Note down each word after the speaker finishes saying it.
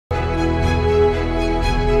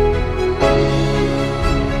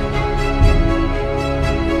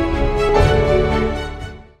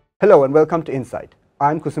Hello and welcome to Insight.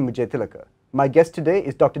 I am Kusum Wijetilleke. My guest today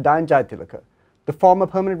is Dr. Dayan Jayatilleka, the former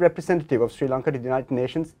permanent representative of Sri Lanka to the United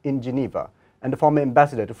Nations in Geneva and the former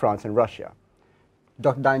ambassador to France and Russia.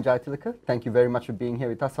 Dr. Dayan Jayatilleka, thank you very much for being here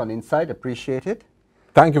with us on Insight. Appreciate it.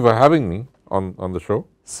 Thank you for having me on the show.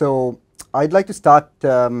 So, I'd like to start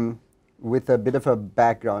with a bit of a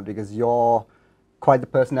background because you're quite the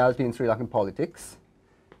personality in Sri Lankan politics,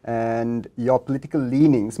 and your political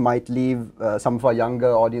leanings might leave some of our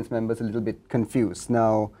younger audience members a little bit confused.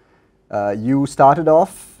 Now, you started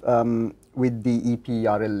off with the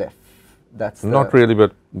EPRLF. That's not really,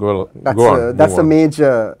 but go on. That's a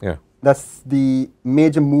major. Yeah. That's the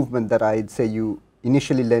major movement that I'd say you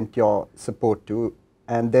initially lent your support to,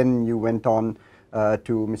 and then you went on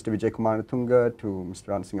to Mr. Vijay Kumaratunga, to Mr.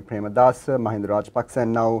 Ranasinghe Premadasa, Mahinda Rajapaksa,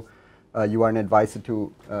 and now you are an advisor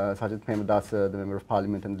to Sajid Premadasa, the Member of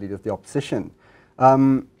Parliament and the Leader of the Opposition.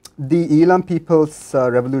 The Elam People's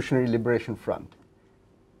Revolutionary Liberation Front,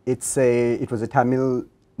 it was a Tamil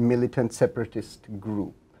militant separatist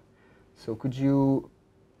group. So could you,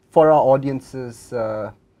 for our audience's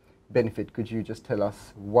benefit, could you just tell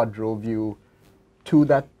us what drove you to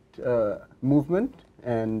that movement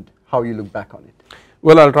and how you look back on it?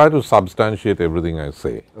 Well, I'll try to substantiate everything I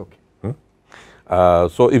say. Okay.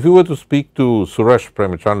 So, if you were to speak to Suresh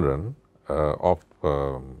Premachandran, of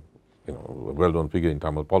a well-known figure in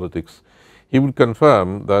Tamil politics, he would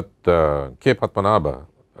confirm that K. Padmanabha,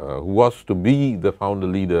 who was to be the founder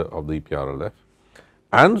leader of the EPRLF,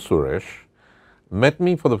 and Suresh met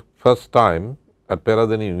me for the first time at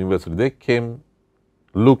Peradeniya University. They came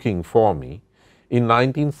looking for me in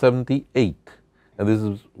 1978, and this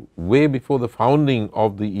is way before the founding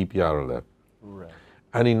of the EPRLF. Right.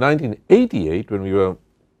 And in 1988, when we were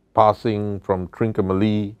passing from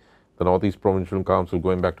Trincomalee, the Northeast Provincial Council,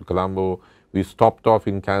 going back to Colombo, we stopped off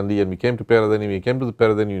in Kandy and we came to Peradeniya. We came to the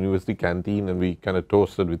Peradeniya University canteen and we kind of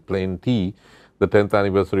toasted with plain tea the 10th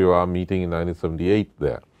anniversary of our meeting in 1978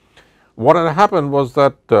 there. What had happened was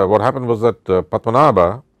that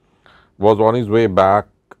Padmanabha was on his way back,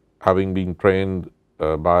 having been trained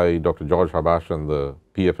by Dr. George Habash and the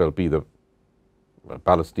PFLP, the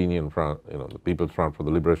Palestinian Front, the People's Front for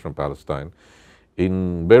the Liberation of Palestine,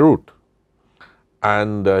 in Beirut.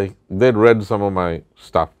 And they'd read some of my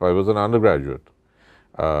stuff. I was an undergraduate.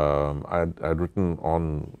 I'd written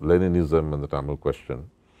on Leninism and the Tamil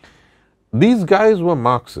question. These guys were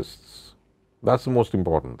Marxists. That's the most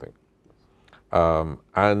important thing.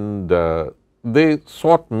 They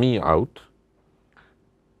sought me out.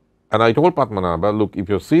 And I told Padmanabha, look, if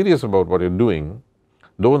you're serious about what you're doing,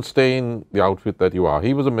 don't stay in the outfit that you are.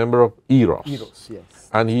 He was a member of EROS. EROS, yes.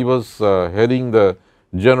 And he was heading the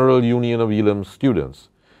General Union of Elam Students.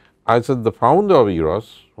 I said, the founder of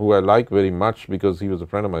EROS, who I like very much because he was a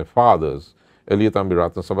friend of my father's, Eliyathambi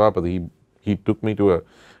Ratna Sabapathy, he took me to a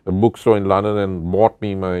bookstore in London and bought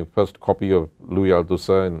me my first copy of Louis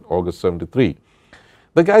Althusser in August 73.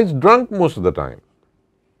 The guy's drunk most of the time.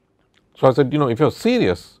 So I said, if you're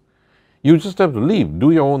serious, you just have to leave,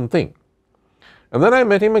 do your own thing. And then I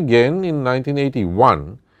met him again in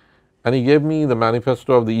 1981 and he gave me the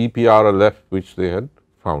manifesto of the EPRLF which they had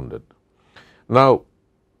founded. Now,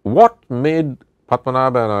 what made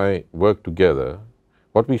Padmanabha and I work together,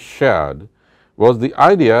 what we shared, was the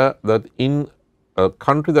idea that in a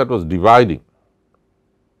country that was dividing,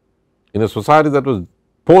 in a society that was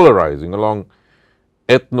polarizing along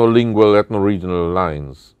ethno-lingual, ethno-regional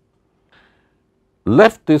lines,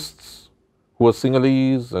 leftists who were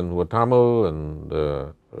Sinhalese and who were Tamil and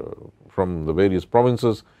from the various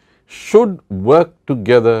provinces should work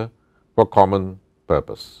together for common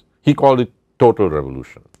purpose. He called it total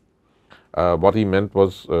revolution. What he meant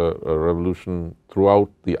was a revolution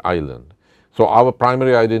throughout the island. So our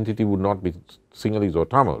primary identity would not be Sinhalese or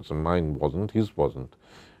Tamils, and mine wasn't, his wasn't.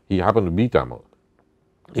 He happened to be Tamil.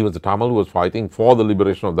 He was a Tamil who was fighting for the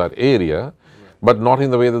liberation of that area, but not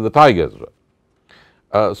in the way that the Tigers were.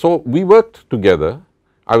 So we worked together.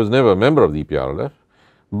 I was never a member of the EPRLF,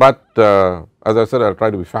 but as I said, I'll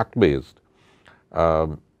try to be fact-based.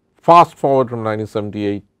 Fast forward from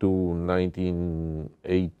 1978 to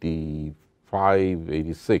 1985,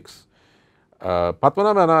 86,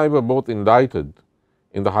 Padmanabha and I were both indicted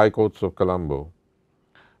in the High Courts of Colombo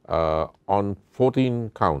on 14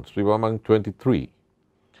 counts. We were among 23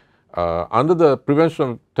 under the Prevention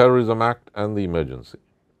of Terrorism Act and the emergency.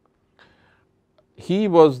 He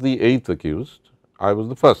was the 8th accused, I was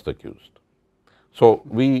the 1st accused. So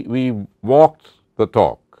we walked the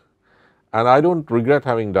talk, and I don't regret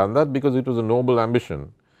having done that because it was a noble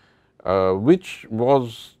ambition which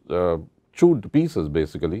was chewed to pieces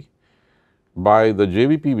basically by the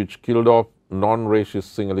JVP, which killed off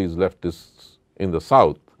non-racist Sinhalese leftists in the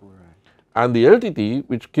south, Right. and the LTT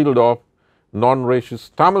which killed off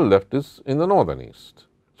non-racist Tamil leftists in the northern east.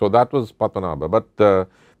 So that was Padmanabha, but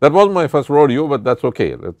that was my first rodeo, but that's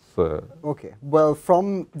okay. Let's. Okay. Well,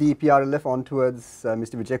 from the PRLF on towards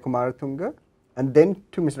Mr. Wijekumaratunga, and then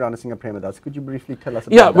to Mr. Ranasinghe Premadasa. Could you briefly tell us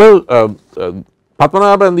about Yeah, that? well,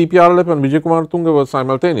 Padmanabha and the PRLF and Wijekumaratunga were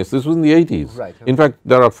simultaneous. This was in the 80s. Right. In fact,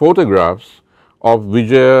 there are photographs of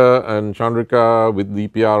Vijay and Chandrika with the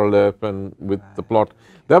PRLF and with the plot.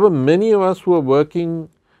 There were many of us who were working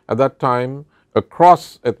at that time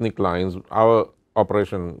across ethnic lines. Our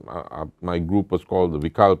operation, my group was called the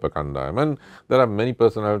Vikalpa Kandayam, and there are many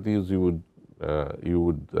personalities you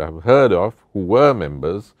would have heard of who were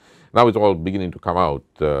members. Now it's all beginning to come out.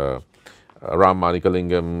 Ram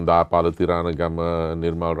Manikalingam, Dapala Tiranagama,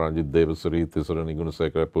 Nirmal Ranjit Devasari, Tisarani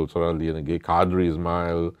Gunasekara, Pulsara Liyanage, Kadri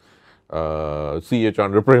Ismail, C.H.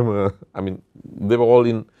 Chandraprema. I mean, they were all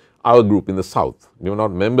in our group in the south. We were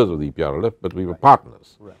not members of the EPRLF, but we were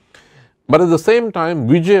partners. Right. But at the same time,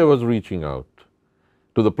 Vijay was reaching out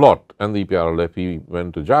to the plot and the EPRLF. He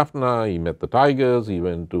went to Jaffna, he met the Tigers, he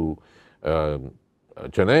went to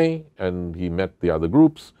Chennai, and he met the other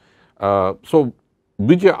groups. So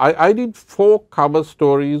Vijay, I did 4 cover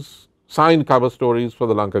stories, signed cover stories for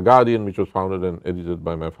the Lanka Guardian, which was founded and edited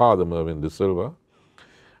by my father, Mervyn De Silva,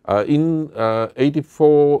 in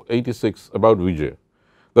 84, 86 about Vijay.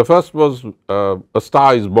 The first was A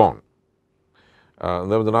Star is Born.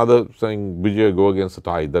 There was another saying Vijay Go Against the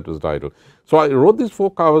Tide, that was the title. So I wrote these 4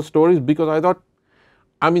 cover stories because I thought,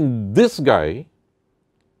 I mean, this guy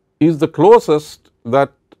is the closest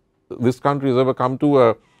that this country has ever come to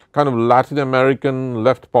a kind of Latin American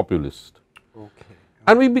left populist. Okay.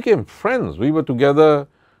 And we became friends. We were together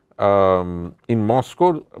in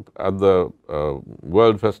Moscow at the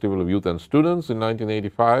World Festival of Youth and Students in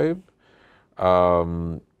 1985.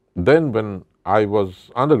 Then when I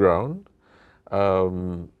was underground,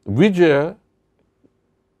 Vijay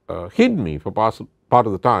hid me for part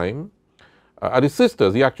of the time at his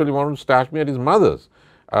sister's. He actually wanted to stash me at his mother's.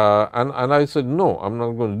 And I said, no, I'm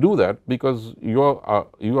not going to do that because you are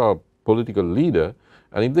a political leader,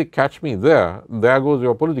 and if they catch me there goes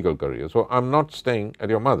your political career. So I'm not staying at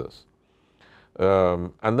your mother's.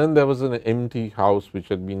 And then there was an empty house which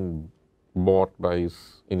had been bought by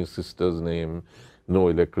in his sister's name, no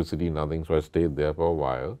electricity, nothing. So I stayed there for a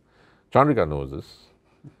while. Chandrika knows this.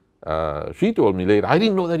 She told me later, I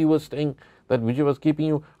didn't know that you were staying, that Vijay was keeping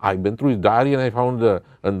you. I went through his diary and I found the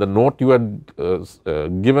note you had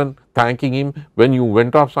given thanking him when you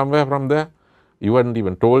went off somewhere from there. You hadn't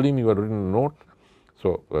even told him, you had written a note.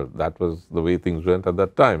 So that was the way things went at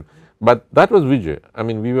that time. But that was Vijay. I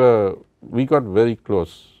mean, we got very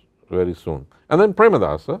close very soon. And then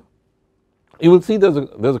Premadasa, you will see there's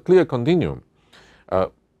a clear continuum.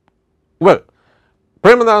 Well,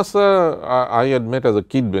 Premadasa I had met as a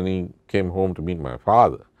kid when he came home to meet my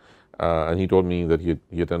father. And he told me that he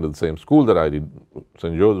attended the same school that I did,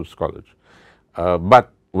 St. Joseph's College.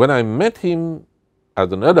 But when I met him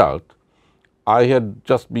as an adult, I had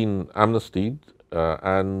just been amnestied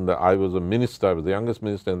and I was a minister. I was the youngest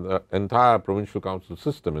minister in the entire provincial council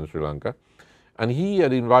system in Sri Lanka. And he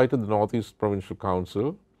had invited the Northeast Provincial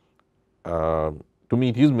Council to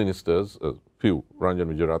meet his ministers, a few, Ranjan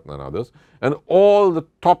Vijayaratne and others, and all the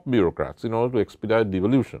top bureaucrats in order to expedite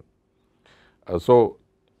devolution.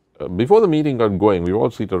 Before the meeting got going, we were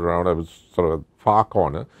all seated around. I was sort of at the far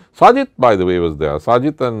corner. Sajit, by the way, was there.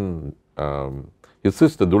 Sajit and his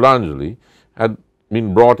sister Dulanjali had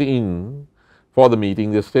been brought in for the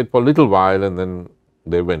meeting. They stayed for a little while and then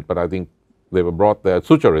they went. But I think they were brought there at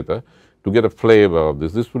Sucharita to get a flavor of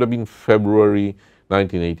this. This would have been February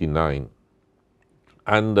 1989.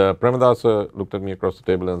 And Premadasa looked at me across the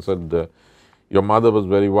table and said, your mother was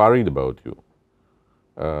very worried about you.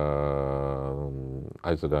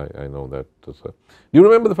 I said, I know that, sir. Do you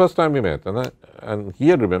remember the first time we met? And he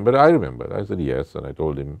had remembered, I remembered. I said, yes, and I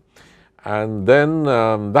told him. And then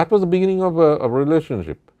that was the beginning of a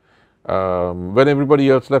relationship. When everybody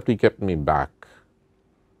else left, he kept me back.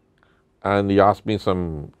 And he asked me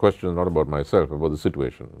some questions, not about myself, about the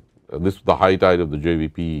situation. This was the high tide of the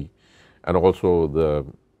JVP and also the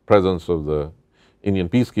presence of the Indian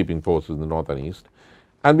peacekeeping forces in the north and east.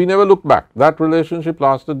 And we never looked back. That relationship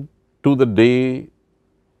lasted to the day,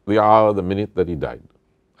 the hour, the minute that he died.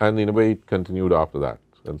 And in a way it continued after that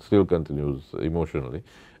and still continues emotionally.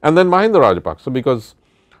 And then Mahinda Rajapaksa, because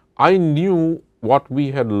I knew what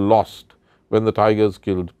we had lost when the Tigers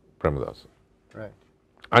killed Premadasa. Right.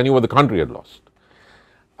 I knew what the country had lost.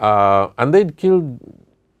 And they'd killed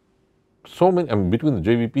so many, I mean, between the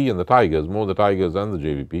JVP and the Tigers, more the Tigers and the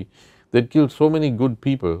JVP, They'd killed so many good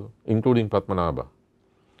people, including Padmanabha.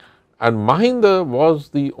 And Mahinda was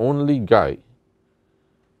the only guy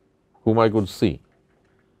whom I could see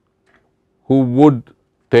who would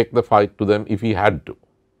take the fight to them if he had to.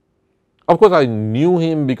 Of course, I knew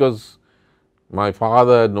him because my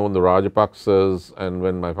father had known the Rajapaksas, and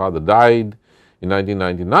when my father died in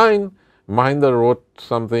 1999, Mahinda wrote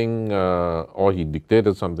something or he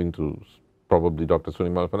dictated something to probably Dr.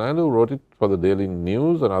 Sunimal Fernando, who wrote it for the Daily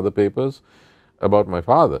News and other papers about my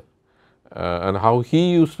father and how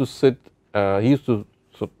he used to sit and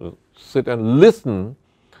listen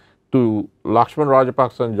to Lakshman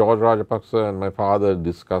Rajapaksa and George Rajapaksa and my father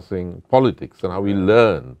discussing politics and how he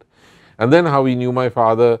learned, and then how he knew my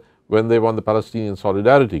father when they won the Palestinian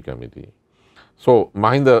Solidarity Committee. So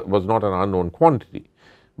Mahinda was not an unknown quantity,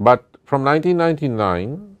 but from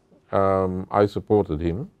 1999 I supported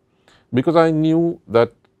him because I knew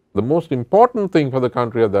that the most important thing for the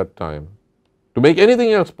country at that time, to make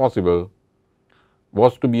anything else possible,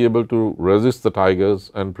 was to be able to resist the tigers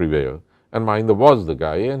and prevail. And Mahinda was the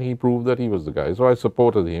guy, and he proved that he was the guy. So I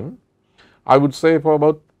supported him, I would say, for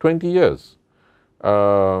about 20 years.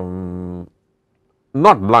 Not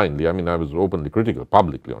blindly, I mean, I was openly critical,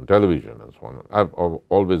 publicly, on television and so on. I've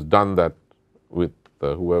always done that with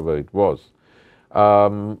whoever it was.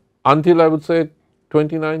 Until I would say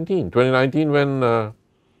 2019. 2019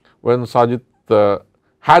 when Sajid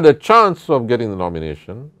had a chance of getting the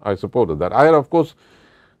nomination, I supported that. I had, of course,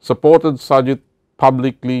 supported Sajid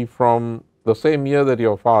publicly from the same year that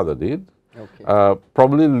your father did,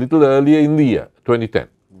 probably a little earlier in the year, 2010.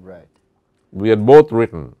 Right. We had both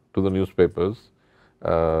written to the newspapers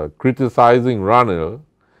criticizing Ranil,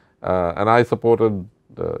 and I supported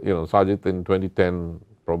Sajid in 2010,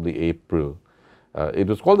 probably April. It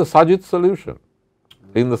was called the Sajid Solution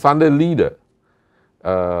in the Sunday Leader,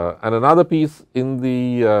 and another piece in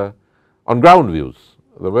the on Ground Views,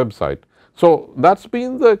 the website. So that's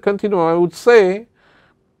been the continuum. I would say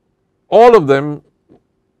all of them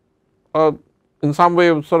are in some way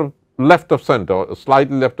sort of left of center, or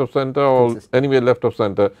slightly left of center, or anyway left of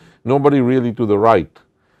center. Nobody really to the right.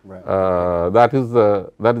 Right. That is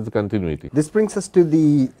the continuity. This brings us to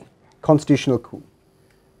the constitutional coup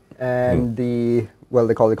and the, well,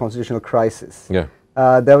 they call it the constitutional crisis. Yeah.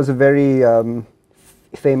 There was a very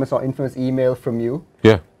famous or infamous email from you,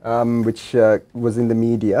 Yeah. which was in the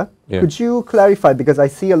media. Yeah. Could you clarify, because I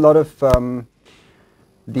see a lot of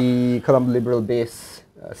the Colombo liberal base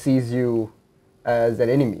sees you as an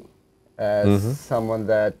enemy, as someone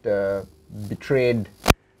that betrayed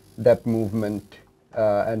that movement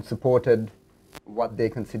and supported what they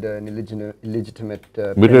consider an illegitimate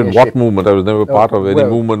Betrayed what movement? I was never part of any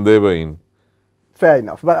movement they were in. Fair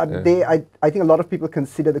enough, but I think a lot of people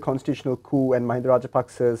consider the constitutional coup and Mahinda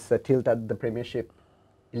Rajapaksa's tilt at the premiership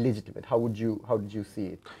illegitimate. How did you see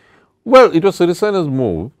it? Well, it was Sirisena's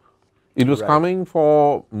move. It was coming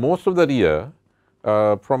for most of that year,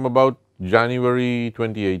 from about January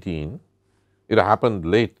 2018. It happened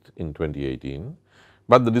late in 2018,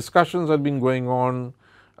 but the discussions had been going on,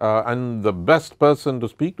 and the best person to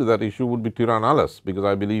speak to that issue would be Tiran Alas, because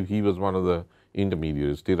I believe he was one of the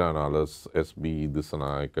intermediaries, Tiran Alas, SB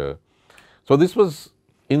Disanayaka. So this was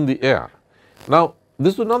in the air. Now,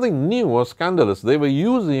 this was nothing new or scandalous. They were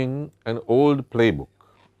using an old playbook.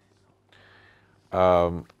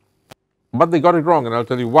 But they got it wrong, and I'll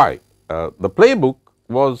tell you why. The playbook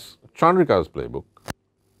was Chandrika's playbook.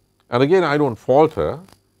 And again, I don't fault her,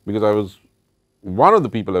 because I was one of the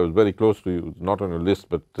people I was very close to, not on your list,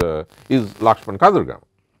 but is Lakshman Kadargama.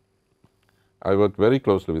 I worked very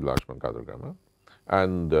closely with Lakshman Kadargama,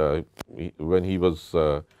 and when he was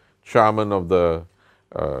chairman of the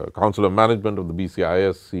Council of Management of the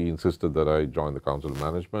BCIS, he insisted that I join the Council of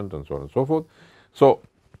Management and so on and so forth. So,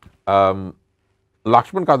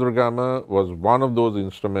 Lakshman Kadargama was one of those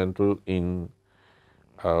instrumental in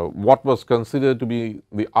what was considered to be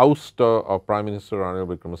the ouster of Prime Minister Ranil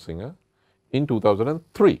Wickremesinghe in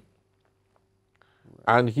 2003.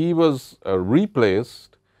 And he was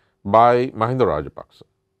replaced by Mahinda Rajapaksa.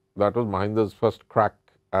 That was Mahinda's first crack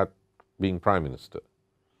at being Prime Minister.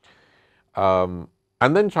 And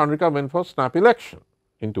then Chandrika went for snap election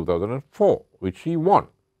in 2004, which he won.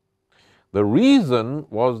 The reason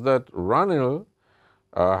was that Ranil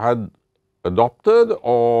had adopted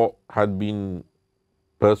or had been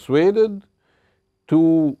persuaded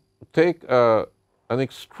to take an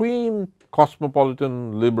extreme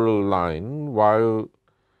cosmopolitan liberal line while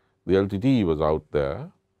the LTT was out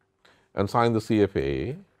there, and signed the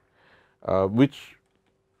CFA, which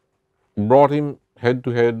brought him head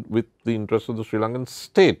to head with the interests of the Sri Lankan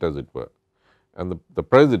state, as it were. and the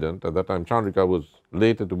president at that time, Chandrika, was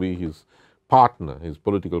later to be his partner, his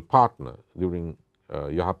political partner during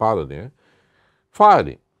Yahapadane, fired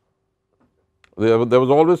him. There was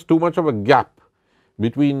always too much of a gap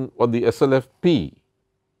between what the SLFP,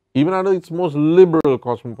 even under its most liberal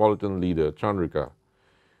cosmopolitan leader, Chandrika,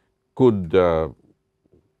 could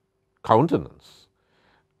countenance,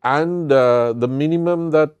 and the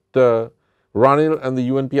minimum that Ranil and the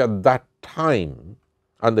UNP at that time,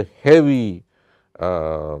 under heavy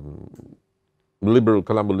Colombo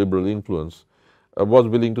liberal influence, was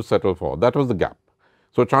willing to settle for. That was the gap.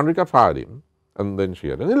 So Chandrika fired him, and then she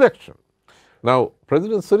had an election. Now,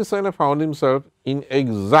 President Sirisena found himself in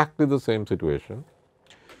exactly the same situation.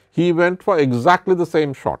 He went for exactly the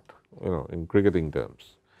same shot, in cricketing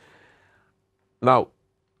terms. Now,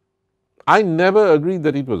 I never agreed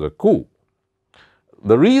that it was a coup.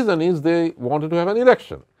 The reason is they wanted to have an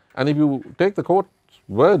election. And if you take the court's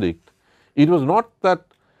verdict, it was not that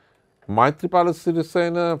Maithripala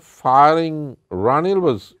Sirisena firing Ranil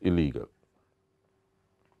was illegal.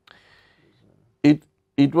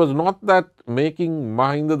 It was not that making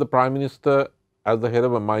Mahinda the Prime Minister as the head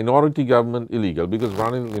of a minority government illegal, because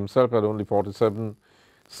Ranil himself had only 47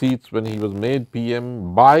 seats when he was made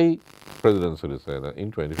PM by President Sirisena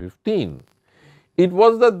in 2015. It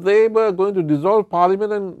was that they were going to dissolve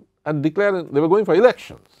parliament and declare they were going for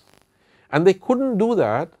elections. And they couldn't do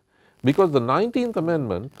that because the 19th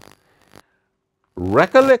Amendment,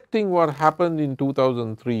 recollecting what happened in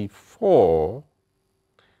 2003-4,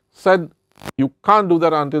 said you can't do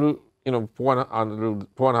that until until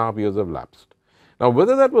 4.5 years have lapsed. Now,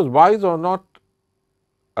 whether that was wise or not,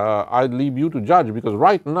 I'd leave you to judge, because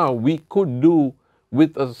right now we could do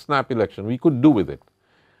with a snap election, we could do with it,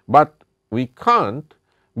 but we can't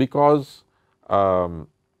because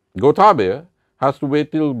Gotabaya has to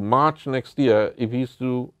wait till March next year if he's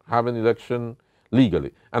to have an election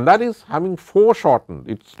legally, and that is having foreshortened.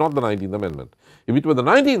 It's not the 19th Amendment. If it were the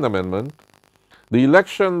 19th Amendment, the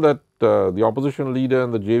election that the opposition leader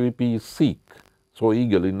and the JVP seek so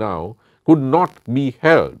eagerly now could not be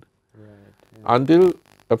held until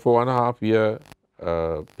a 4.5 year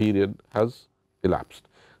period has elapsed.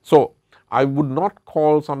 So, I would not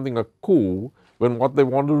call something a coup when what they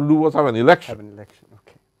wanted to do was have an election.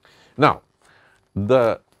 Okay. Now,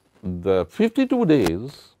 the 52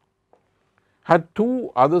 days had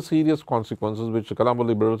two other serious consequences which the Colombo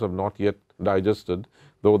liberals have not yet digested,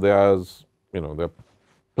 though there's, they're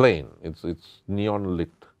plain, it's neon lit.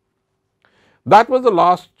 That was the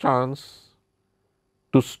last chance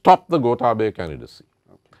to stop the Gotabaya candidacy.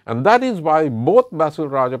 Okay. And that is why both Basil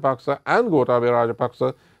Rajapaksa and Gotabaya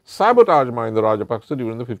Rajapaksa sabotaged Mahinda Rajapaksa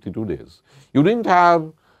during the 52 days. You didn't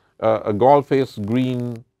have a gall-face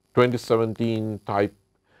green 2017 type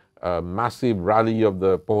massive rally of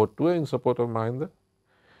the Pohottua in support of Mahinda.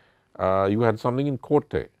 You had something in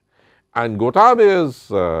Kotte. And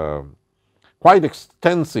Gotabaya's quite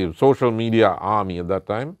extensive social media army at that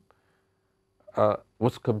time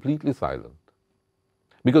was completely silent,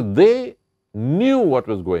 because they knew what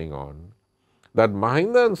was going on, that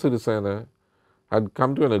Mahinda and Sirisena had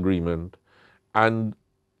come to an agreement, and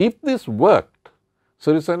if this worked,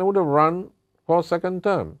 Sirisena would have run for a second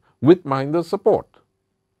term with Mahinda's support.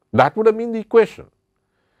 That would have been the equation.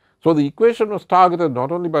 So, the equation was targeted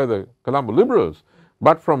not only by the Colombo liberals,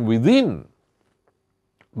 but from within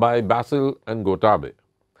by Basil and Gotabaya.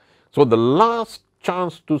 So, the last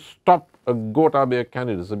chance to stop a Gotabaya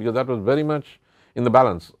candidacy, because that was very much in the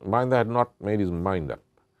balance, Mahinda had not made his mind up.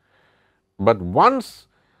 But once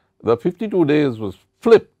the 52 days was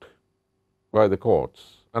flipped by the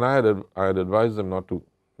courts, and I had advised them not to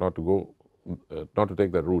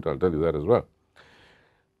take that route, I'll tell you that as well.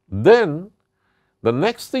 Then the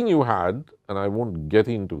next thing you had, and I won't get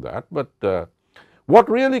into that, but what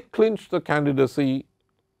really clinched the candidacy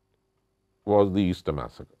was the Easter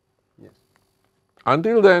massacre. Yes.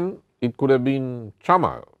 Until then, it could have been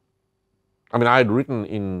Chamal. I mean, I had written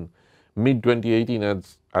in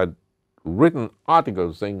mid-2018, I'd written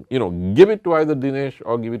articles saying, give it to either Dinesh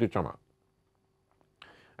or give it to Chamal.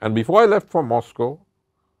 And before I left for Moscow,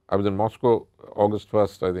 I was in Moscow August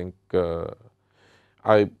 1st, I think,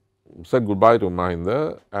 I said goodbye to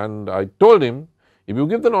Mahinda, and I told him, if you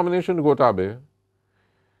give the nomination to Gotabaya,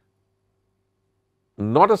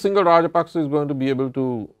 not a single Rajapaksa is going to be able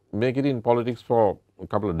to make it in politics for a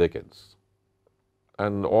couple of decades.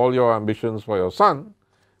 And all your ambitions for your son,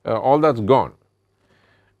 all that's gone.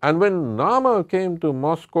 And when Nama came to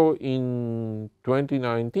Moscow in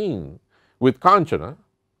 2019 with Kanchana,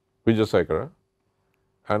 Vijayasekara,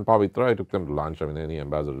 and Pavitra, I took them to lunch. I mean, any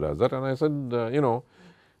ambassador does that. And I said,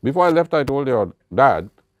 before I left, I told your dad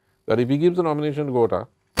that if he gives the nomination to Gota,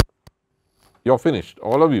 you're finished,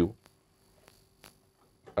 all of you.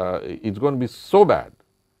 It's going to be so bad,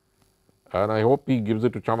 and I hope he gives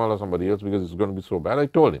it to Chamal or somebody else because it's going to be so bad. I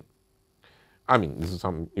told him. I mean, this is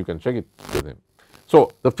some, you can check it with him.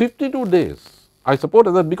 So, the 52 days, I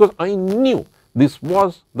supported that because I knew this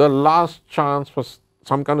was the last chance for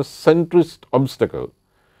some kind of centrist obstacle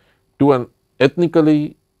to an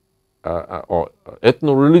ethnically or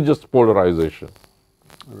ethno-religious polarization.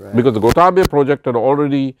 Right. Because the Gotabaya project had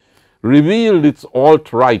already revealed its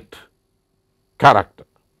alt-right character.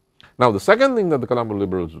 Now, the second thing that the Colombo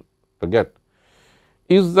liberals forget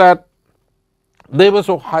is that they were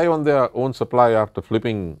so high on their own supply after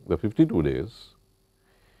flipping the 52 days,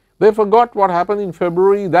 they forgot what happened in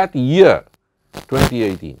February that year,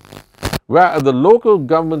 2018, where at the local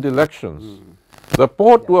government elections, the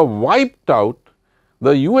port were wiped out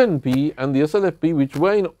the UNP and the SLFP which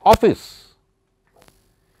were in office.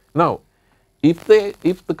 Now, if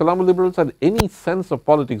the Colombo liberals had any sense of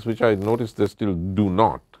politics, which I noticed they still do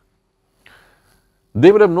not,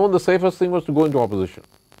 they would have known the safest thing was to go into opposition.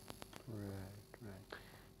 Right.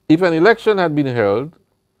 If an election had been held,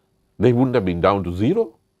 they wouldn't have been down to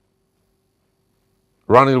zero.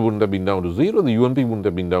 Ranil wouldn't have been down to zero. The UNP wouldn't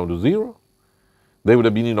have been down to zero. They would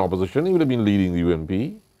have been in opposition. He would have been leading the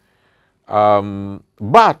UNP.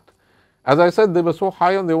 But, as I said, they were so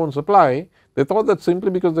high on their own supply, they thought that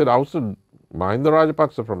simply because they'd ousted Mahinda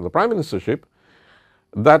Rajapaksa from the prime ministership,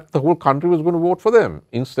 that the whole country was going to vote for them.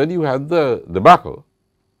 Instead, you had the debacle.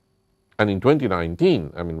 And in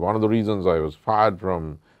 2019, I mean, one of the reasons I was fired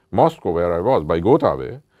from Moscow, where I was, by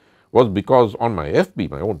Gotabaya, was because on my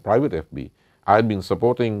FB, my own private FB, I had been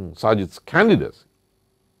supporting Sajid's candidacy.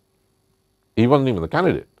 He wasn't even the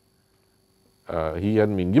candidate. He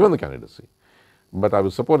hadn't been given the candidacy. But I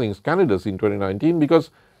was supporting his candidacy in 2019 because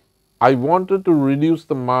I wanted to reduce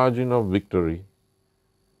the margin of victory,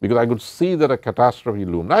 because I could see that a catastrophe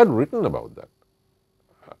loomed. I had written about that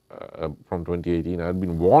from 2018. I had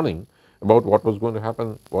been warning about what was going to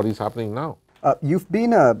happen, what is happening now. You've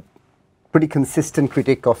been a pretty consistent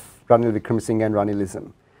critic of Ranil Wickremesinghe and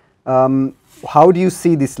Ranilism. How do you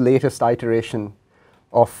see this latest iteration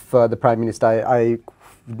of the Prime Minister? I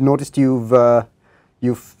noticed you've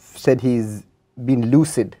said he's been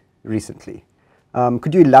lucid recently.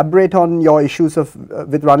 Could you elaborate on your issues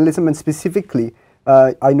with Ranilism, and specifically,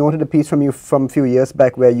 I noted a piece from you from a few years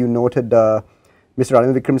back where you noted Mr.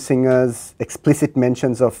 Ranil Wickremesinghe's explicit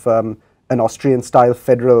mentions of an Austrian-style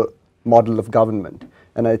federal model of government,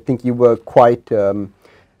 and I think you were quite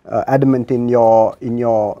adamant in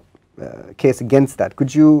your case against that.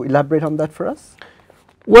 Could you elaborate on that for us?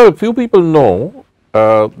 Well, few people know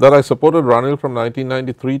that I supported Ranil from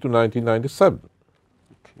 1993 to 1997.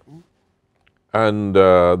 And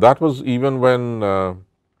that was even when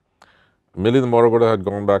Milind Moraghoda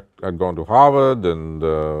had gone to Harvard, and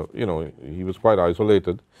you know, he was quite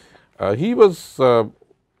isolated. He was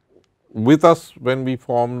with us when we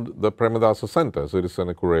formed the Premadasa Center,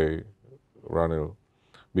 Sirisena Kure, Ranil,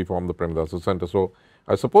 we formed the Premadasa Center. So,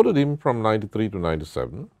 I supported him from 93 to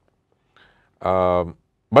 97. But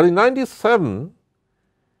in 97,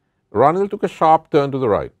 Ranil took a sharp turn to the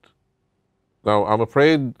right. Now, I am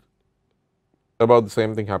afraid about the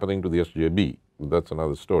same thing happening to the SJB. That's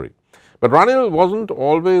another story. But Ranil wasn't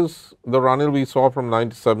always the Ranil we saw from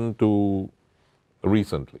 97 to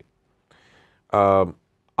recently.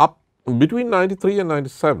 Up between 93 and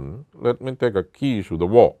 97, let me take a key issue, the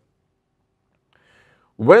war.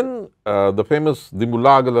 When the famous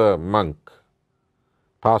Dimulagala monk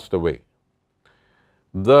passed away,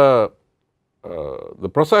 the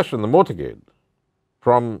procession, the motorcade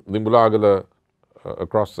from Dimulagala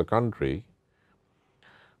across the country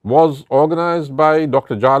was organized by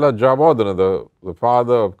Dr. Jala Jayawardena, the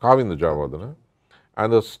father of Kavinda Jayawardena,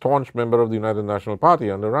 and a staunch member of the United National Party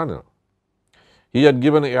under Ranil. He had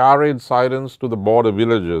given air raid sirens to the border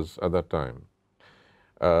villages at that time.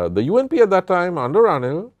 The UNP at that time under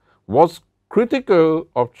Ranil was critical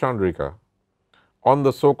of Chandrika on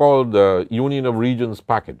the so-called Union of Regions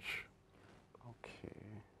package. Okay.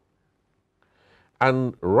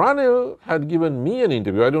 And Ranil had given me an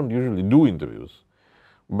interview. I don't usually do interviews,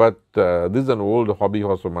 but this is an old hobby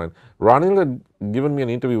horse of mine. Ranil had given me an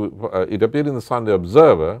interview, it appeared in the Sunday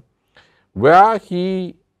Observer, where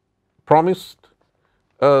he promised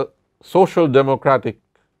a social democratic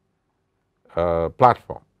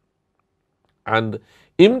platform. And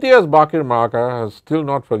Imtiaz Bakir Marka has still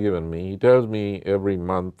not forgiven me. He tells me every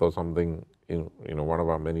month or something in one of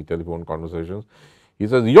our many telephone conversations, he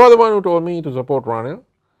says, "You're the one who told me to support Ranil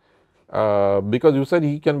because you said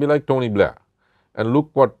he can be like Tony Blair. And look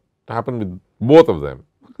what happened with both of them."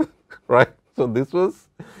 right? So this was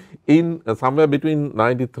in somewhere between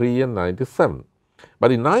 93 and 97.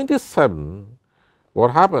 But in 97,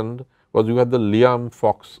 what happened was you had the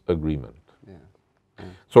Liam-Fox agreement. Yeah. Yeah.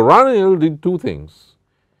 So Ranil did two things.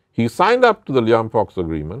 He signed up to the Liam-Fox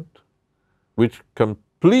agreement, which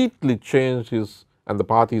completely changed his and the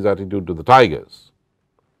party's attitude to the Tigers.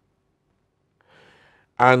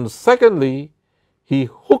 And secondly, he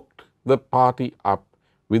hooked the party up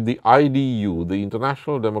with the IDU, the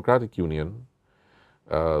International Democratic Union,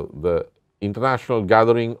 the international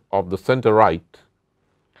gathering of the centre-right,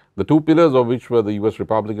 the two pillars of which were the US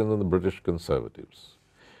Republicans and the British Conservatives.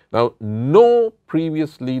 Now, no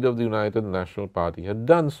previous leader of the United National Party had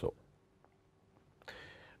done so.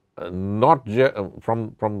 Not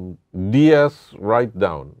from DS right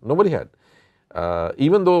down, nobody had.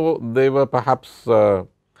 Even though they were perhaps rightward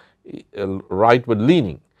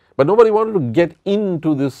leaning, but nobody wanted to get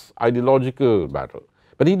into this ideological battle.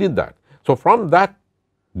 But he did that. So from that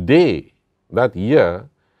day, that year,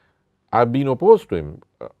 I've been opposed to him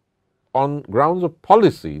on grounds of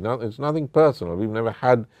policy. Now, it's nothing personal. We've never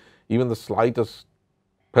had even the slightest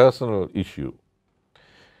personal issue.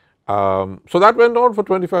 So that went on for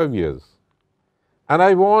 25 years. And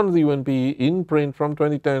I warned the UNP in print from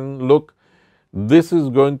 2010, look, this is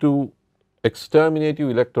going to exterminate you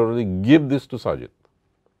electorally, give this to Sajid.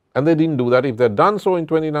 And they didn't do that. If they'd done so in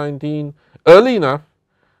 2019, early enough,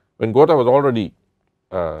 when Gota was already,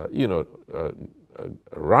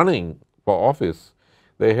 running for office,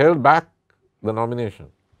 they held back the nomination.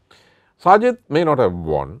 Sajid may not have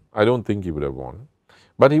won. I don't think he would have won.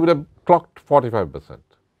 But he would have clocked 45%,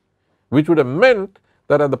 which would have meant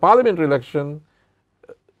that at the parliamentary election,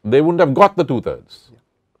 they wouldn't have got the 2/3,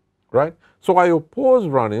 right? So I opposed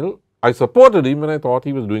Ranil. I supported him when I thought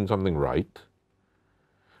he was doing something right.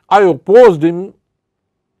 I opposed him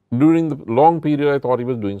during the long period I thought he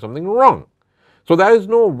was doing something wrong. So there is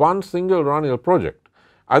no one single Ranil project.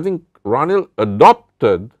 I think Ranil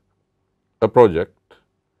adopted a project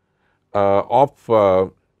well,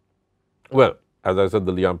 as I said,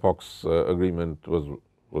 the Liam-Fox agreement was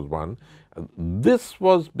one. This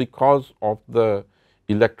was because of the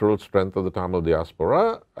electoral strength of the Tamil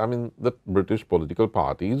diaspora. I mean, the British political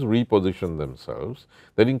parties repositioned themselves.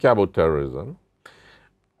 They didn't care about terrorism.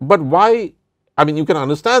 But why, I mean, you can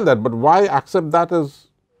understand that, but why accept that as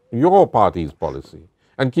your party's policy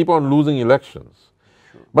and keep on losing elections?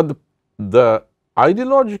 Sure. But the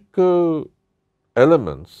ideological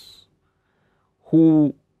elements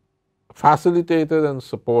who facilitated and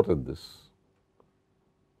supported this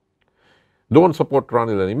don't support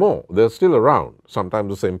Ranil anymore. They're still around, sometimes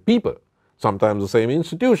the same people, sometimes the same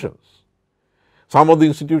institutions. Some of the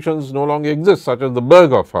institutions no longer exist, such as the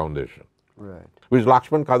Berghoff Foundation, right, which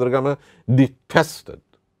Lakshman Kadragama detested.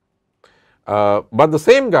 But the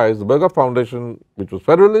same guys, the Berghoff Foundation, which was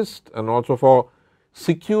federalist and also for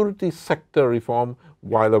security sector reform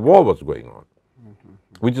while the war was going on,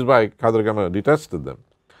 which is why Kadragama detested them.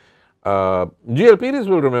 GLPDs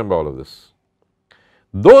will remember all of this.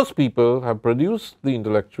 Those people have produced the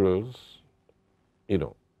intellectuals,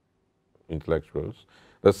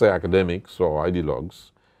 let's say academics or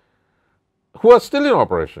ideologues, who are still in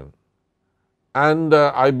operation, and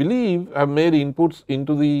I believe have made inputs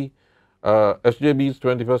into the SJB's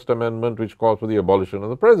 21st Amendment, which calls for the abolition of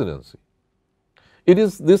the presidency. It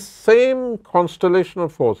is this same constellation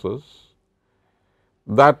of forces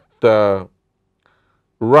that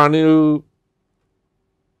Ranil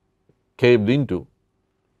caved into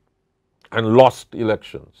and lost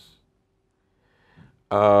elections,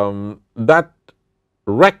 that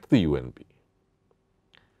wrecked the UNP.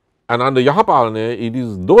 And under Yahapalne, it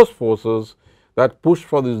is those forces that push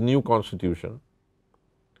for this new constitution,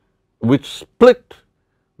 which split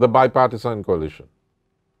the bipartisan coalition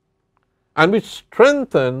and which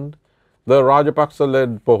strengthened the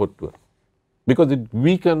Rajapaksa-led Pohutwa, because it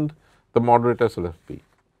weakened the moderate SLFP.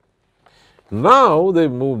 Now they've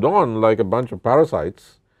moved on like a bunch of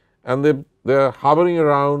parasites, and they're hovering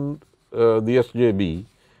around the SJB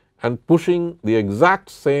and pushing the exact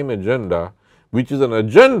same agenda, which is an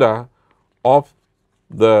agenda of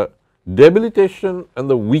the debilitation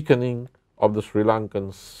and the weakening of the Sri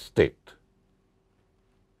Lankan state.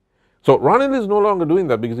 So Ranil is no longer doing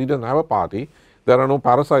that because he doesn't have a party. There are no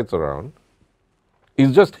parasites around.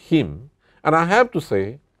 It's just him. And I have to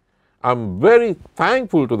say, I'm very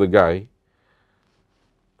thankful to the guy,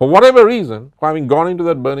 for whatever reason, for having gone into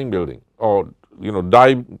that burning building or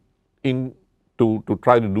dive in to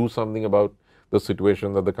try to do something about the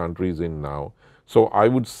situation that the country is in now. So I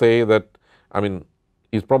would say that, I mean,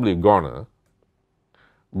 he's probably a goner,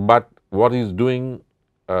 but what he's doing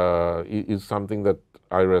is something that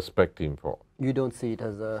I respect him for. You don't see it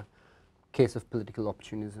as a case of political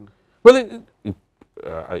opportunism? Well,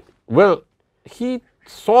 well, he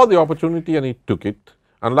saw the opportunity and he took it.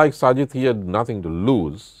 Unlike Sajid, he had nothing to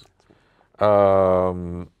lose.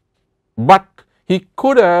 But he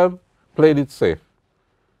could have played it safe.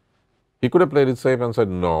 He could have played it safe and said,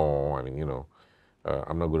 no, I mean, you know,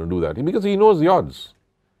 I'm not going to do that, because he knows the odds.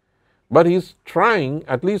 But he's trying,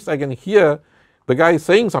 at least I can hear the guy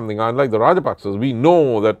saying something, unlike the Rajapaksas. We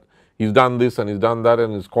know that he's done this and he's done that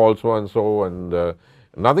and he's called so and so, and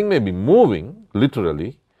nothing may be moving,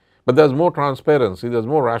 literally, but there's more transparency, there's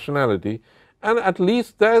more rationality, and at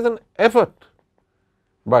least there's an effort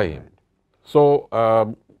by him. So,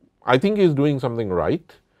 I think he's doing something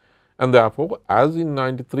right, and therefore, as in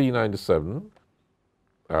 93, 97,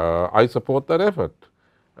 I support that effort.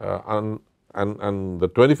 And the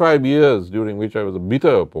 25 years during which I was a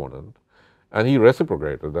bitter opponent, and he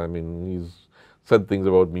reciprocated. I mean, he's said things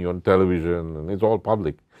about me on television, and it's all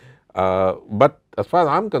public. But as far as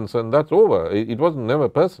I'm concerned, that's over. It was never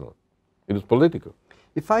personal. It was political.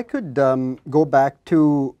 If I could go back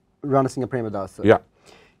to Ranasinghe Premadasa. Yeah.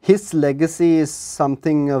 His legacy is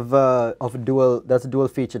something of a dual, there's a dual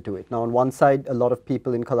feature to it. Now, on one side, a lot of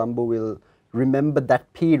people in Colombo will remember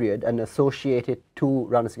that period and associate it to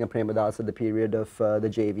Ranasinghe Premadasa, the period of the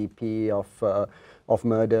JVP, of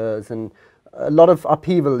murders, and a lot of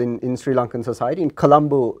upheaval in Sri Lankan society, in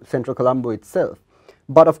Colombo, central Colombo itself.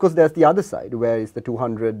 But of course, there's the other side, where is the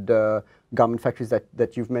 200 garment factories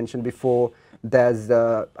that you've mentioned before. There's,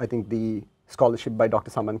 I think, the scholarship by Dr.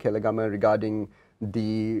 Saman Kelagama regarding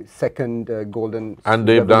the second golden and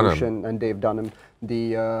Dave revolution, Dunham. and Dave Dunham,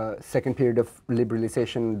 the second period of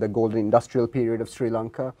liberalization, the golden industrial period of Sri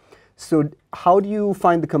Lanka. So how do you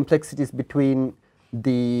find the complexities between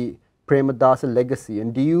the Premadasa legacy,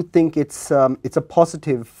 and do you think it's a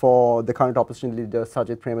positive for the current opposition leader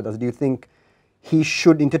Sajid Premadasa? Do you think he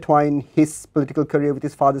should intertwine his political career with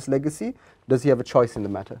his father's legacy? Does he have a choice in the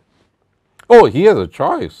matter? Oh, he has a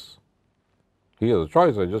choice. He has a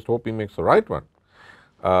choice. I just hope he makes the right one.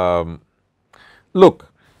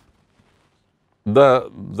 Look,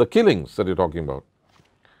 the killings that you're talking about,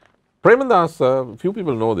 Premadasa, few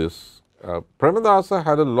people know this, Premadasa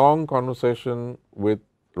had a long conversation with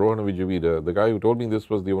Rohana Vijayveera. The guy who told me this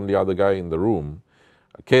was the only other guy in the room,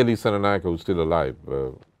 K.L. Senanayake, who's still alive,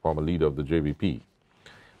 former leader of the JVP.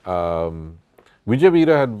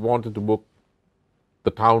 Vijayveera had wanted to book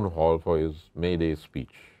the town hall for his May Day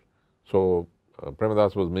speech. So,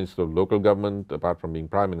 Premadasa was Minister of Local Government, apart from being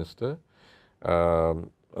Prime Minister, and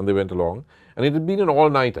they went along. And it had been an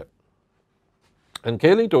all-nighter. And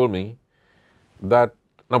K.L. told me that,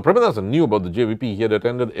 now Premadasa knew about the JVP. He had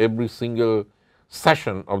attended every single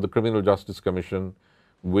session of the Criminal Justice Commission,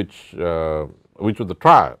 which was the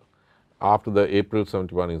trial after the April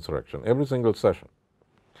 71 insurrection, every single session.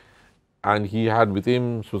 And he had with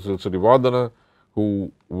him Susil Sirivardhana,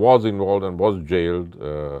 who was involved and was jailed.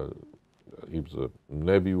 He was a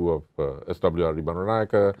nephew of S.W.R.D.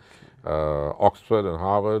 Bandanayake, Oxford and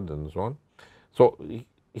Harvard and so on. So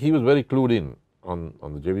he was very clued in on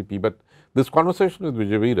the JVP. But this conversation with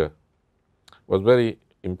Vijayveera was very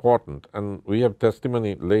important, and we have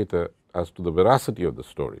testimony later as to the veracity of the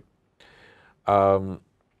story.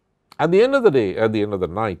 At the end of the day, at the end of the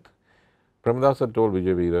night, Premadasa told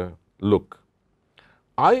Vijayveera, look,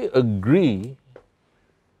 I agree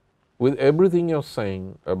with everything you're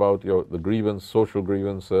saying about the grievance, social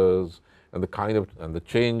grievances, and the kind of, and the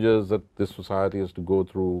changes that this society has to go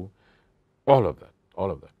through, all of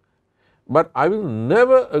that. But I will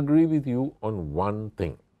never agree with you on one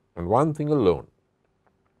thing, and one thing alone,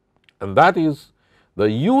 and that is the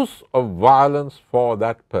use of violence for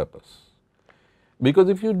that purpose. Because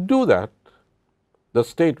if you do that, the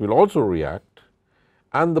state will also react,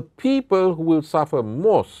 and the people who will suffer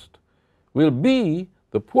most will be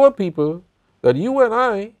the poor people that you and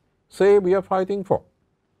I say we are fighting for.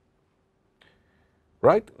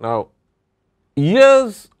 Right? Now,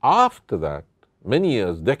 years after that, many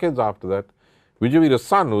years, decades after that, Vijayveera's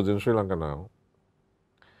son, who is in Sri Lanka now,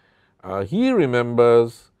 he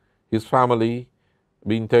remembers his family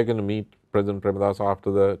being taken to meet President Premadasa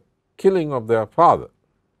after the killing of their father.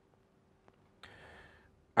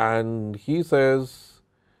 And he says,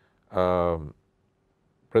 President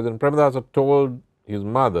Premadasa told his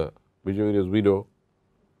mother, Vijayveera's widow,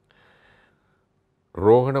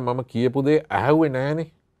 Rohana mama kiyapu de ahawe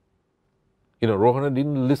nane. You know, Rohana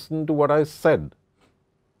didn't listen to what I said.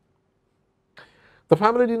 The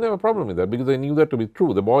family didn't have a problem with that because they knew that to be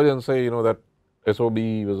true. The boy didn't say, you know, that SOB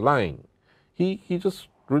was lying. He just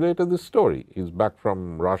related this story. He's back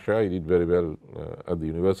from Russia. He did very well at the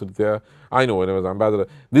university there. I know when I was ambassador,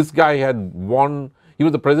 this guy had won. He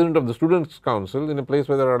was the president of the Students' Council in a place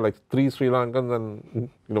where there are like 3 Sri Lankans and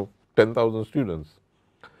 10,000 students.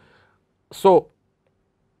 So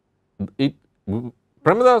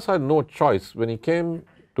Premadasa had no choice. When he came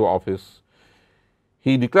to office,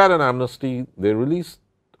 he declared an amnesty. They released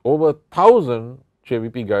over 1,000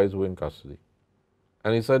 JVP guys who were in custody.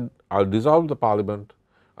 And he said, I'll dissolve the parliament,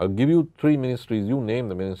 I'll give you 3 ministries, you name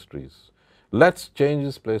the ministries. Let's change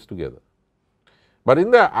this place together. But in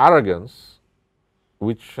their arrogance,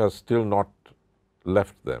 which has still not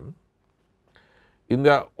left them, in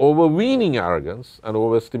their overweening arrogance and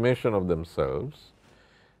overestimation of themselves,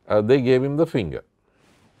 they gave him the finger.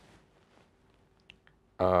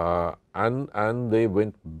 And they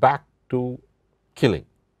went back to killing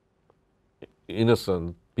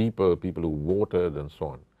innocent people who voted and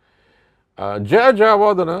so on. Jaya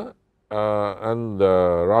Jayawardena and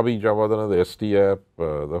Ravi Jayawardena, the STF,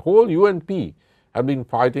 the whole UNP had been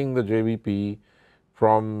fighting the JVP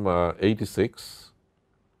from 86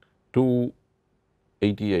 to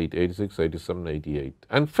 88, 86, 87, 88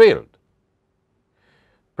 and failed.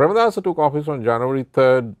 Premadasa took office on January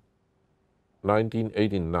 3rd,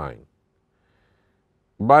 1989.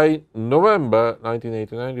 By November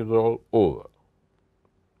 1989, it was all over.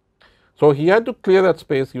 So he had to clear that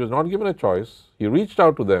space. He was not given a choice. He reached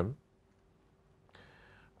out to them.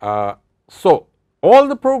 So all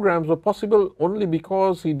the programs were possible only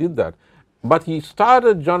because he did that. But he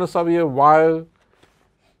started Janasavya while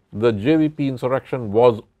the JVP insurrection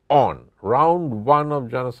was on. Round 1 of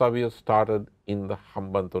Janasavya started in the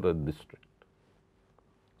Hambantota district.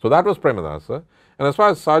 So that was Premadasa. And as far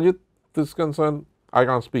as Sajith is concerned, I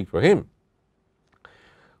can't speak for him.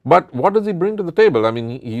 But what does he bring to the table? I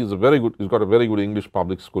mean, he's got a very good English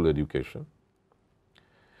public school education.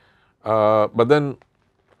 But then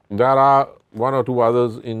there are 1 or 2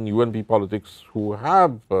 others in UNP politics who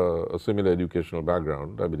have a similar educational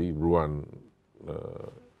background. I believe Ruan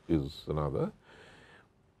is another.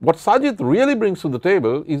 What Sajith really brings to the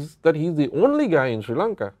table is that he's the only guy in Sri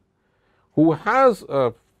Lanka who has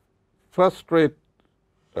a first-rate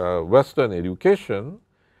Western education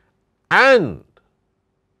and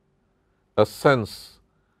a sense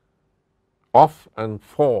of and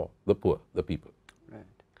for the poor, the people. Right.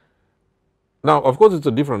 Now, of course, it's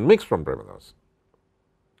a different mix from Premadasa.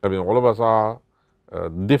 I mean, all of us are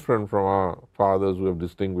different from our fathers who have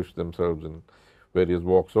distinguished themselves in various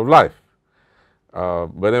walks of life.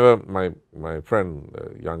 Whenever my friend,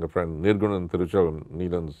 younger friend, Nirgunan Tiruchal,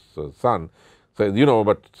 Neelan's son, says,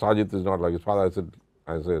 but Sajith is not like his father,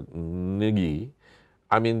 I said, Nigi,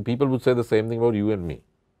 I mean, people would say the same thing about you and me.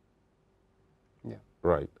 Yeah.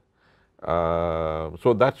 Right.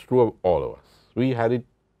 So that's true of all of us. We had it,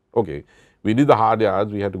 okay, we did the hard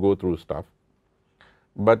yards, we had to go through stuff,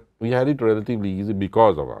 but we had it relatively easy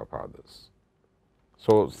because of our fathers.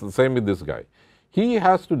 So it's the same with this guy. He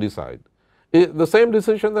has to decide. The same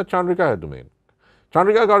decision that Chandrika had to make.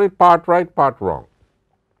 Chandrika got it part right, part wrong.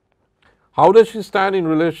 How does she stand in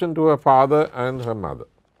relation to her father and her mother?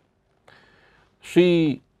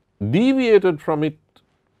 She deviated from it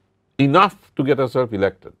enough to get herself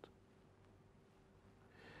elected,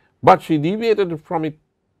 but she deviated from it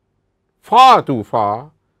far too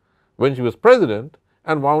far when she was president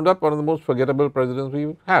and wound up one of the most forgettable presidents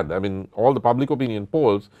we've had. I mean, all the public opinion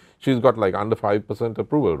polls, she's got like under 5%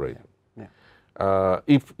 approval rate. Yeah.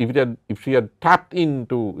 If she had tapped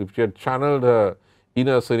into, if she had channeled her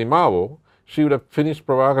inner Sirimavo, she would have finished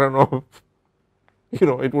Pravakaran off.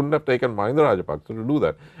 It wouldn't have taken Mahinda Rajapaksa to do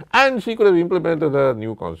that. And she could have implemented a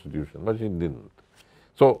new constitution, but she didn't.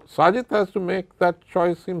 So Sajith has to make that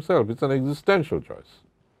choice himself. It's an existential choice.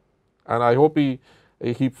 And I hope he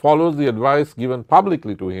follows the advice given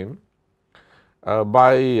publicly to him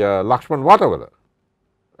by Lakshman Vatawala,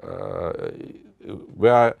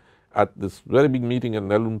 where at this very big meeting in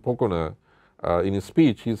Nellun Pokona, in his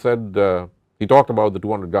speech, he said, he talked about the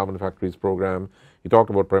 200 garment factories program, he talked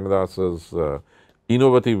about Premadasa's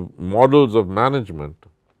innovative models of management,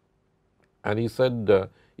 and he said,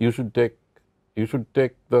 you should take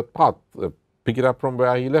the path, pick it up from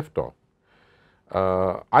where he left off.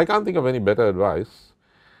 I can't think of any better advice.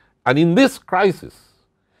 And in this crisis,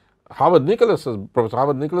 Professor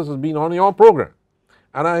Harvard Nicholas has been on your program,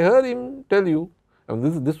 and I heard him tell you,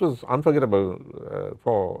 and this was unforgettable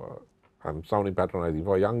for, I'm sounding patronizing,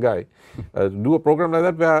 for a young guy to do a program like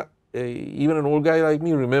that where even an old guy like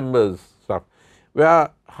me remembers stuff, where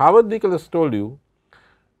Harvard Nicholas told you,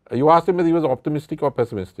 you asked him whether he was optimistic or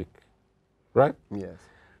pessimistic, right? Yes.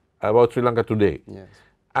 About Sri Lanka today. Yes.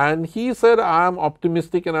 And he said, I am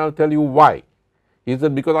optimistic and I will tell you why. He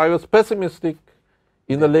said, because I was pessimistic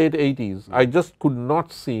in the late 80s. I just could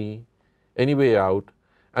not see any way out.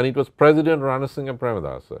 And it was President Ranasinghe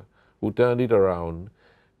Premadasa who turned it around,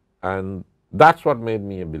 and that's what made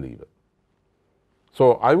me a believer.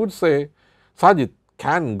 So I would say Sajid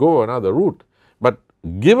can go another route, but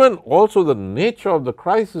given also the nature of the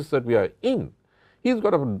crisis that we are in, he's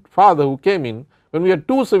got a father who came in when we had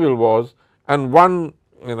 2 civil wars and one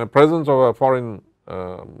in the presence of a foreign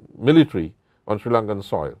military on Sri Lankan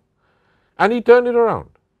soil, and he turned it around.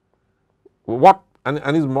 What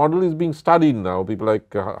and his model is being studied now. People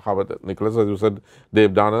like Harvard Nicholas, as you said,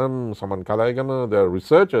 Dave Dunham, Saman Kalaigana, there are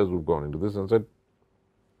researchers who've gone into this and said,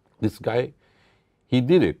 this guy, he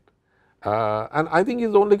did it. And I think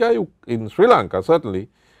he's the only guy who, in Sri Lanka certainly,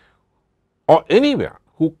 or anywhere,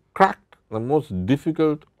 who cracked the most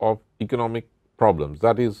difficult of economic problems.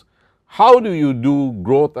 That is, how do you do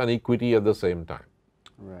growth and equity at the same time?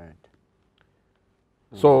 Right.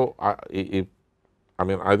 So,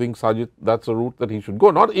 I think Sajid, that's a route that he should go,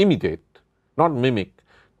 not imitate, not mimic,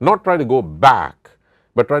 not try to go back,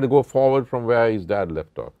 but try to go forward from where his dad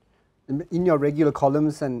left off. In your regular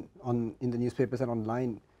columns and in the newspapers and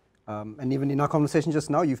online, and even in our conversation just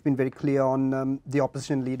now, you've been very clear on the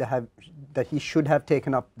opposition leader that he should have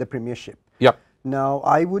taken up the premiership. Yeah. Now,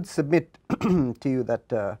 I would submit to you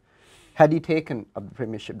that had he taken up the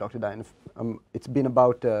premiership, Dr. Dayan, it's been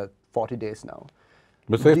about 40 days now.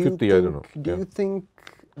 But say 50, I don't know. Do you think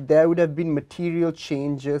there would have been material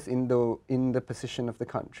changes in the position of the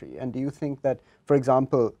country? And do you think that, for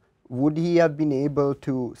example, would he have been able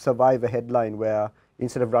to survive a headline where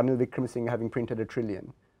instead of Ranil Wickremesinghe having printed 1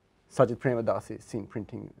 trillion, Sajid Premadasa is seen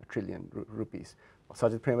printing 1 trillion rupees, or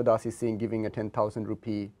Sajid Premadasa is seen giving a 10,000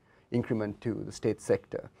 rupee increment to the state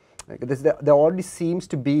sector? Like there already seems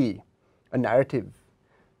to be a narrative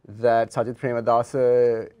that Sajid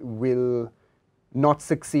Premadasa will not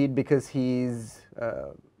succeed because he's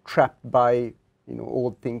trapped by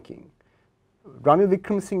old thinking. Ranil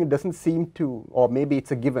Wickremesinghe doesn't seem to, or maybe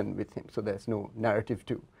it's a given with him, so there's no narrative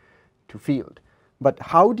to field. But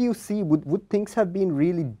how do you see, would things have been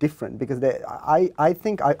really different? Because I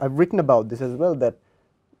think I've written about this as well, that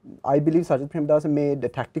I believe Sajid Premadasa made a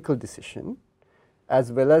tactical decision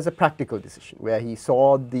as well as a practical decision, where he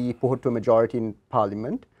saw the Pohottuwa majority in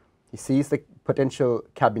parliament, he sees the potential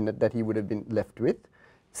cabinet that he would have been left with,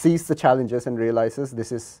 sees the challenges and realizes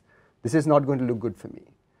this is not going to look good for me.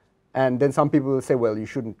 And then some people will say, well, you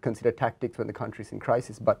shouldn't consider tactics when the country is in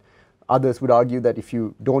crisis, but others would argue that if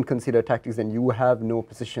you don't consider tactics, then you have no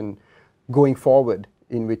position going forward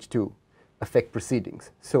in which to affect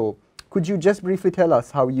proceedings. So could you just briefly tell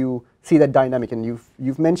us how you see that dynamic? And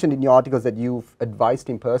you've mentioned in your articles that you've advised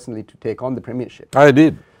him personally to take on the premiership. I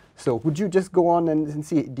did. So would you just go on and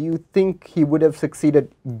see, do you think he would have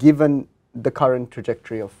succeeded given the current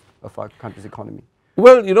trajectory of our country's economy?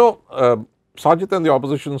 Well, Sajid and the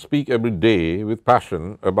opposition speak every day with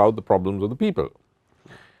passion about the problems of the people.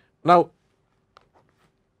 Now,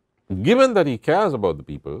 given that he cares about the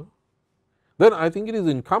people, then I think it is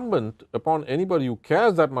incumbent upon anybody who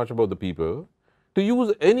cares that much about the people to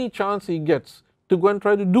use any chance he gets to go and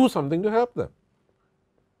try to do something to help them.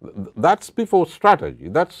 That's before strategy.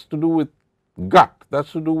 That's to do with gut.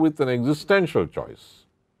 That's to do with an existential choice.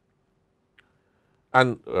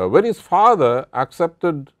 And when his father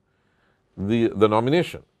accepted the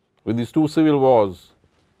nomination with these 2 civil wars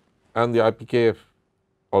and the IPKF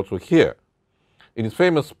also here, in his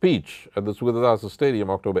famous speech at the Sugatadasa Stadium,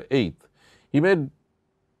 October 8th, he made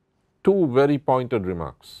 2 very pointed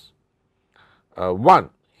remarks. One,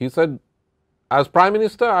 he said, as Prime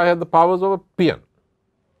Minister, I had the powers of a peon.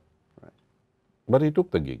 But he took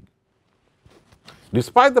the gig.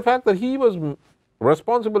 Despite the fact that he was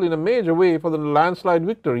responsible in a major way for the landslide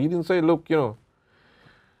victory, he didn't say, look,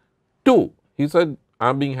 2, he said,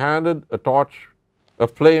 I'm being handed a torch, a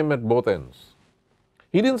flame at both ends.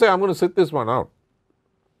 He didn't say, I'm going to sit this one out.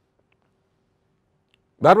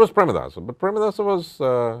 That was Premadasa. But Premadasa was,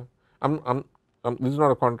 this is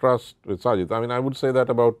not a contrast with Sajid. I mean, I would say that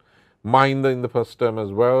about Mahinda in the first term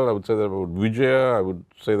as well. I would say that about Vijaya. I would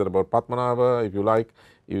say that about Padmanabha, if you like.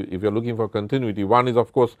 If you're looking for continuity, one is,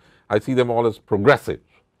 of course, I see them all as progressive.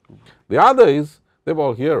 The other is, they're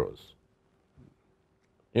all heroes.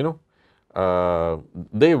 They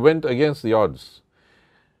went against the odds.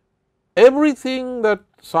 Everything that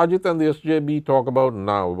Sajid and the SJB talk about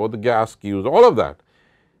now, about the gas queues, all of that,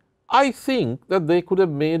 I think that they could have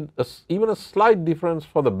made even a slight difference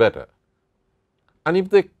for the better. And if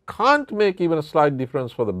they can't make even a slight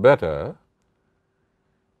difference for the better,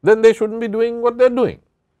 then they shouldn't be doing what they're doing.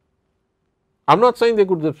 I am not saying they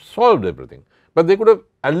could have solved everything, but they could have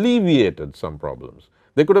alleviated some problems.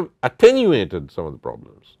 They could have attenuated some of the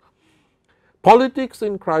problems. Politics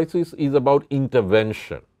in crisis is about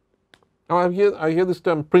intervention. Now, I hear this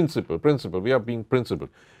term principle, we are being principled.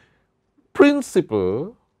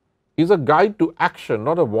 Principle is a guide to action,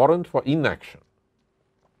 not a warrant for inaction.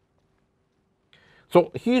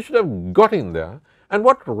 So, he should have got in there, and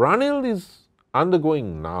what Ranil is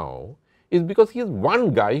undergoing now is because he is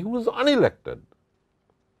one guy who is unelected.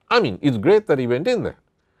 I mean, it's great that he went in there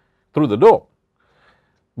through the door,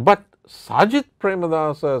 but Sajith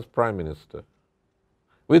Premadasa as Prime Minister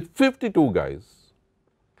with 52 guys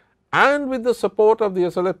and with the support of the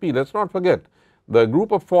SLFP, let us not forget, the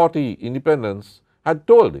group of 40 independents had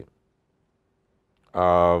told him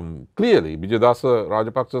clearly, Vijayadasa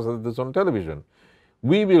Rajapaksa said this on television,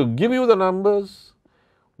 we will give you the numbers,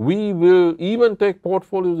 we will even take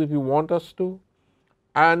portfolios if you want us to,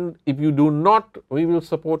 and if you do not, we will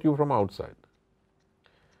support you from outside.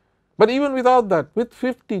 But even without that, with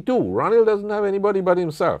 52, Ranil doesn't have anybody but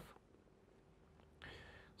himself.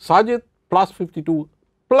 Sajith plus 52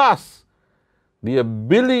 plus the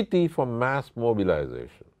ability for mass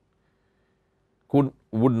mobilization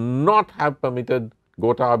would not have permitted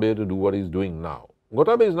Gotabaya to do what he is doing now.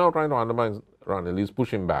 Gotabaya is now trying to undermine Ranil, he is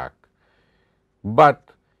pushing back. But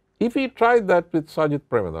if he tried that with Sajith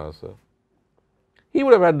Premadasa, he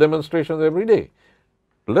would have had demonstrations every day.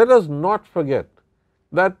 Let us not forget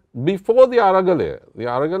that before the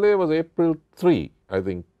Aragale was April 3, I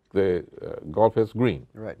think, the Golfers Green.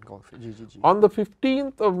 Right, Golf, GGG. On the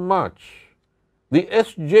 15th of March, the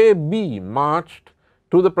SJB marched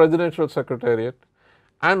to the Presidential Secretariat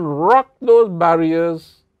and rocked those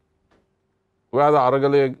barriers where the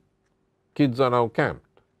Aragale kids are now camped.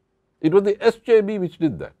 It was the SJB which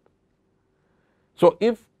did that. So,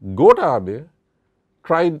 if Gotabaya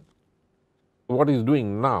tried what he is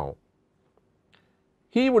doing now,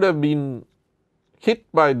 he would have been hit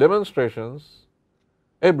by demonstrations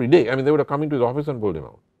every day. I mean, they would have come into his office and pulled him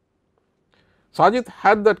out. Sajith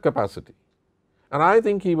had that capacity, and I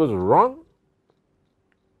think he was wrong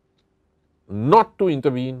not to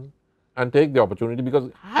intervene and take the opportunity,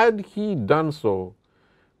 because had he done so,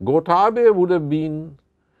 Gotabaya would have been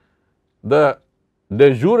the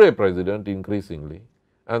de jure president increasingly,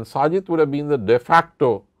 and Sajith would have been the de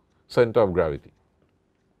facto center of gravity.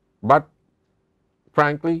 But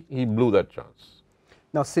frankly, he blew that chance.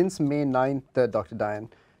 Now, since May 9th, Dr. Dayan,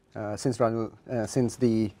 since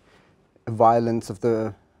the violence of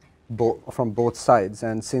from both sides,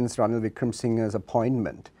 and since Ranil Wickremesinghe's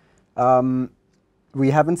appointment, we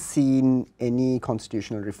haven't seen any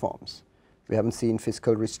constitutional reforms. We haven't seen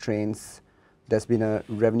fiscal restraints. There's been a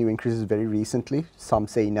revenue increases very recently, some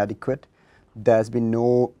say inadequate. There's been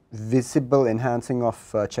no visible enhancing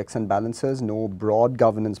of checks and balances, no broad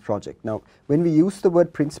governance project. Now, when we use the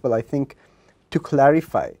word principle, I think to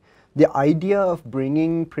clarify, the idea of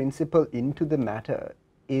bringing principle into the matter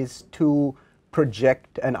is to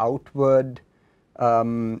project an outward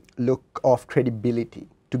look of credibility,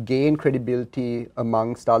 to gain credibility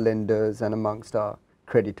amongst our lenders and amongst our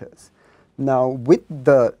creditors. Now, with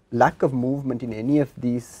the lack of movement in any of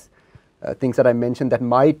these things that I mentioned that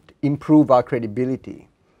might improve our credibility,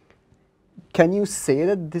 can you say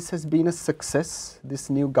that this has been a success, this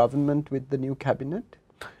new government with the new cabinet?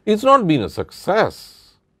 It's not been a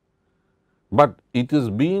success, but it has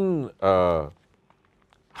been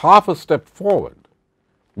half a step forward,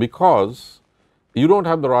 because you don't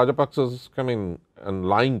have the Rajapaksas coming and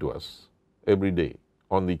lying to us every day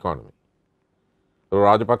on the economy. The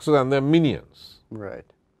Rajapaksas and their minions. Right,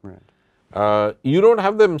 right. You don't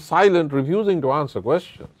have them silent, refusing to answer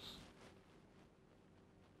questions.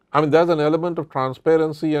 I mean, there's an element of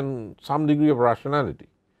transparency and some degree of rationality.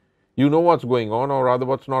 You know what's going on, or rather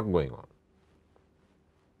what's not going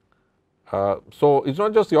on. So, it's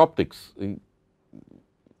not just the optics.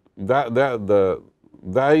 There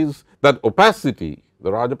is that opacity,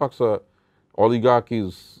 the Rajapaksa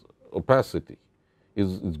oligarchy's opacity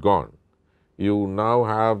is gone. You now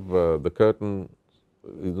have the curtain,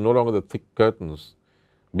 it's no longer the thick curtains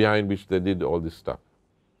behind which they did all this stuff.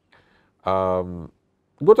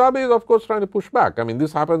 Gotabaya is of course trying to push back. I mean,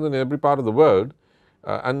 this happens in every part of the world,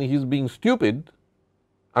 and he's being stupid.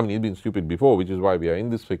 I mean, he's been stupid before, which is why we are in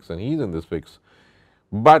this fix and he's in this fix.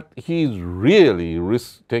 But he's really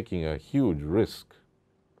taking a huge risk.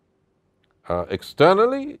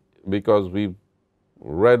 Externally, because we've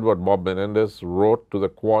read what Bob Menendez wrote to the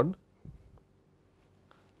Quad,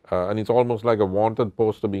 and it's almost like a wanted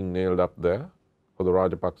poster being nailed up there for the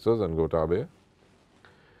Rajapaksas and Gotabaya.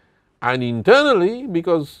 And internally,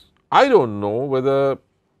 because I don't know whether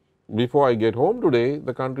before I get home today,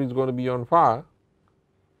 the country is going to be on fire.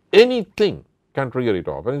 Anything can trigger it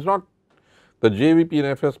off. And it's not the JVP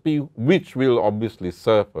and FSP which will obviously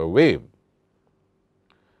surf a wave.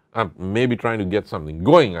 Maybe trying to get something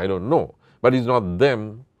going, I don't know. But it's not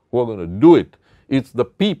them who are going to do it. It's the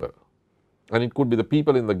people. And it could be the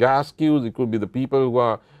people in the gas queues, it could be the people who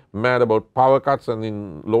are mad about power cuts and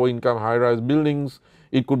in low income high rise buildings,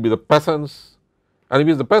 it could be the peasants. And if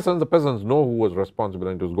it's the peasants know who was responsible,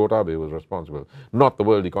 and it was Gotabaya who was responsible, not the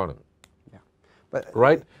world economy. Yeah. But,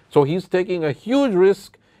 right? So he's taking a huge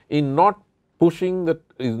risk in not pushing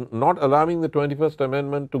not allowing the 21st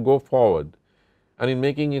Amendment to go forward and in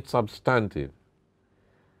making it substantive.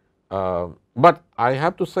 But I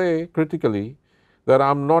have to say critically that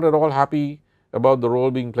I'm not at all happy about the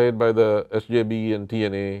role being played by the SJB and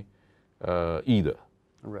TNA either,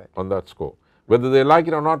 right, on that score. Whether they like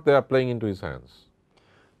it or not, they are playing into his hands.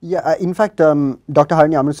 Yeah, in fact, Dr.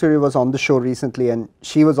 Harini Amritsuri was on the show recently, and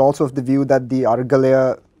she was also of the view that the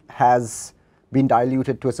Argalaya has been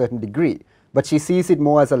diluted to a certain degree, but she sees it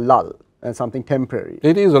more as a lull, as something temporary.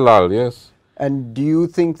 It is a lull, yes. And do you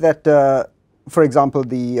think that, for example,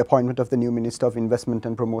 the appointment of the new Minister of Investment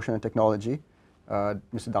and Promotion and Technology,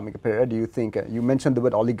 Mr. Dhammika Perera, do you think, you mentioned the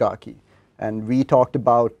word oligarchy, and we talked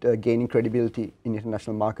about gaining credibility in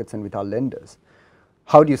international markets and with our lenders.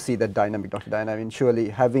 How do you see that dynamic, Dr. Dayan? I mean, surely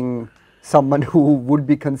having someone who would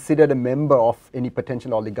be considered a member of any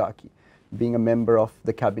potential oligarchy, being a member of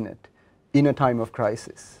the cabinet in a time of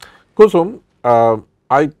crisis. Kusum,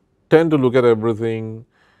 I tend to look at everything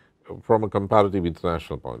from a comparative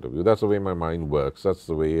international point of view. That's the way my mind works. That's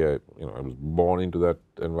the way I was born into that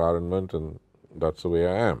environment, and that's the way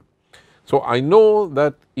I am. So I know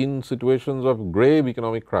that in situations of grave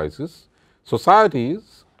economic crisis,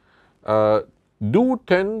 societies do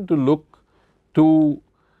tend to look to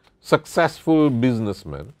successful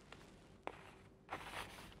businessmen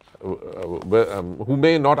who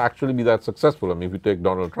may not actually be that successful. I mean, if you take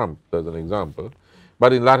Donald Trump as an example,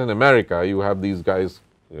 but in Latin America, you have these guys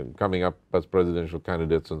coming up as presidential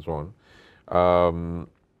candidates and so on.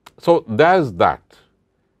 So there's that.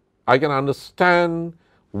 I can understand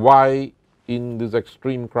why in this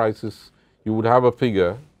extreme crisis you would have a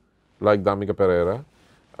figure like Dhammika Perera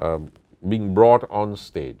being brought on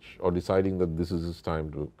stage or deciding that this is his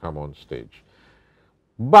time to come on stage.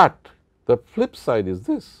 But the flip side is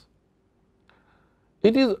this.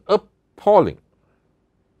 It is appalling.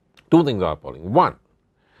 Two things are appalling. One,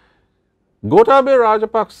 Gotabaya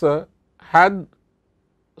Rajapaksa had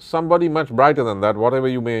somebody much brighter than that, whatever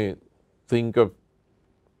you may think of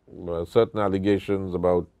certain allegations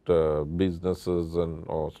about businesses and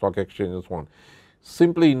or stock exchanges and so on.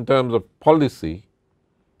 Simply in terms of policy,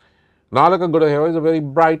 Nalaka Godahewa is a very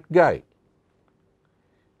bright guy.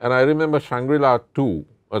 And I remember Shangri-La 2,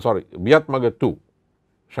 Vietmaga 2,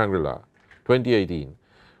 Shangri-La, 2018.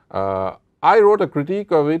 I wrote a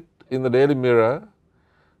critique of it in the Daily Mirror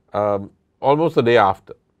almost the day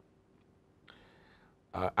after.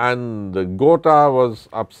 And Gota was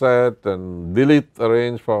upset, and Dilith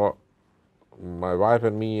arranged for my wife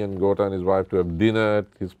and me and Gota and his wife to have dinner at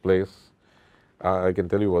his place. I can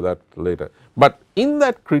tell you about that later. But in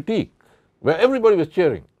that critique, where everybody was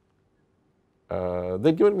cheering,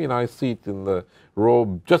 they'd given me a nice seat in the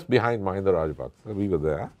row just behind Mahinda Rajapaksa. We were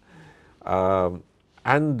there.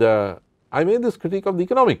 And I made this critique of the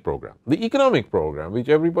economic program. The economic program, which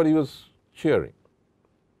everybody was cheering.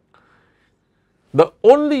 The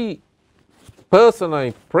only person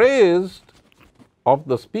I praised of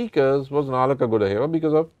the speakers was Nalaka Godahewa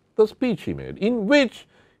because of the speech he made, in which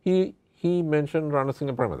he mentioned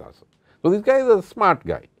Ranasinghe Premadasa. So this guy is a smart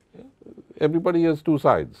guy. Everybody has two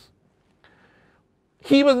sides.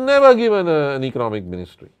 He was never given an economic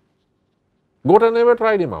ministry. Gota never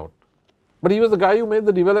tried him out. But he was the guy who made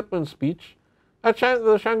the development speech at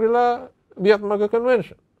the Shangri-La Vietmaga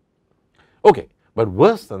Convention. Okay, but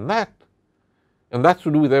worse than that, and that's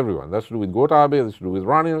to do with everyone. That's to do with Gotabaya, that's to do with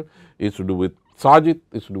Ranil, it's to do with Sajit,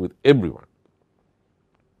 it's to do with everyone.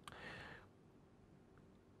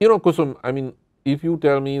 You know, Kusum, I mean, if you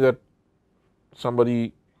tell me that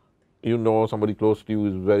somebody somebody close to you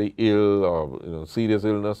is very ill or serious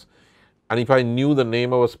illness, and if I knew the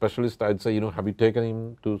name of a specialist, I'd say, have you taken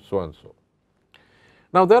him to so and so?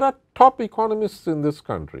 Now there are top economists in this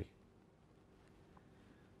country.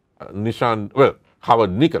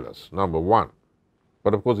 Howard Nicholas, number one,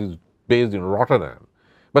 but of course he's based in Rotterdam.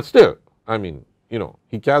 But still, I mean,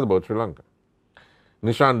 he cares about Sri Lanka.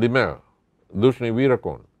 Nishan Dimer, Dushni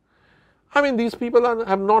Veerakoon. I mean, these people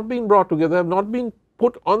have not been brought together, have not been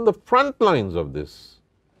put on the front lines of this.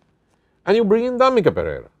 And you bring in Dhammika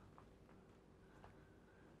Perera.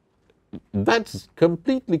 That's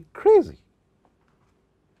completely crazy.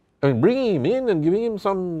 I mean, bringing him in and giving him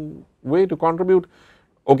some way to contribute.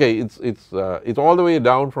 Okay, it's all the way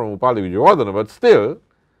down from Upali Vijayawardena, but still,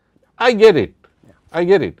 I get it. I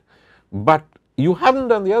get it. But you haven't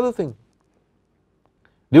done the other thing.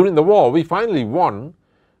 During the war, we finally won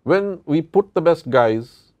when we put the best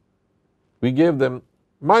guys, we gave them,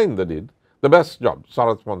 Mahinda did, the best job,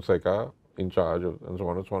 Sarath Fonseca in charge of, and so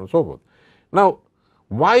on and so on and so forth. Now,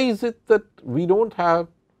 why is it that we don't have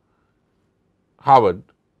Howard,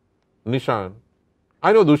 Nishan?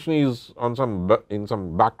 I know Dushni is on in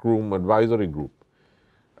some backroom advisory group,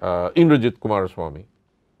 Indrajit Kumaraswamy.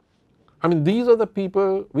 I mean, these are the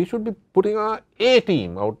people we should be putting our A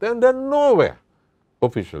team out there, and they're nowhere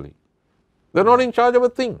officially. They're not in charge of a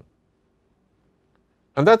thing.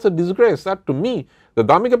 And that's a disgrace. That, to me, the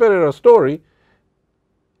Dhammika Perera story,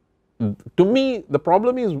 to me, the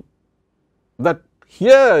problem is that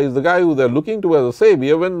here is the guy who they're looking to as a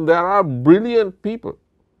savior when there are brilliant people,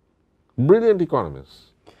 brilliant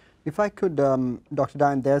economists. If I could, Dr.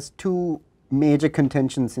 Dayan, there's two major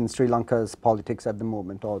contentions in Sri Lanka's politics at the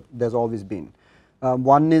moment, or there's always been.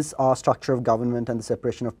 One is our structure of government and the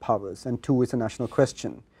separation of powers, and two is a national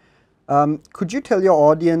question. Could you tell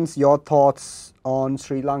your audience your thoughts on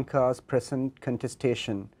Sri Lanka's present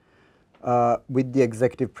contestation with the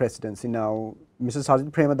executive presidency? Now, Mr.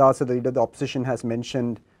 Sajith Premadasa, the leader of the opposition, has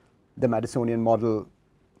mentioned the Madisonian model,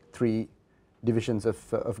 3 divisions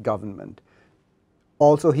of government.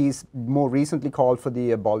 Also, he's more recently called for the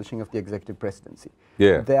abolishing of the executive presidency.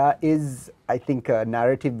 Yeah. There is, I think, a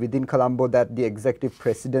narrative within Colombo that the executive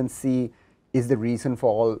presidency is the reason for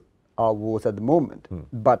all our wars at the moment.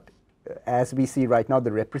 But as we see right now,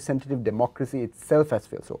 the representative democracy itself has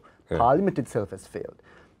failed. So, Parliament itself has failed.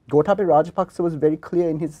 Gotabaya Rajapaksa was very clear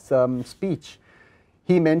in his speech.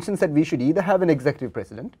 He mentions that we should either have an executive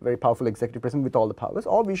president, very powerful executive president with all the powers,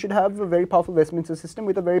 or we should have a very powerful Westminster system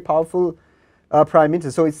with a very powerful Prime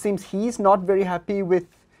Minister. So it seems he's not very happy with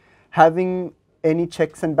having any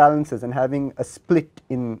checks and balances and having a split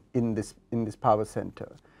in this power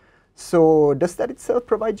center. So does that itself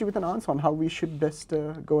provide you with an answer on how we should best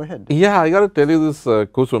go ahead? Yeah, I got to tell you this,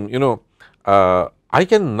 Kusum. You know, I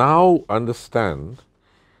can now understand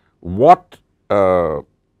what a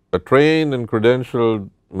trained and credentialed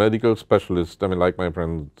medical specialist, I mean, like my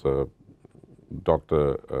friend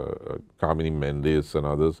Dr. Kamini Mendes and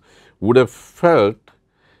others, would have felt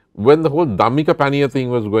when the whole Dhammika Paniya thing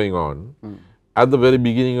was going on at the very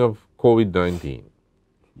beginning of COVID-19.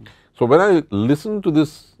 So, when I listen to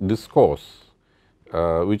this discourse,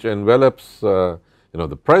 which envelops, you know,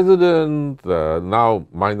 the president, now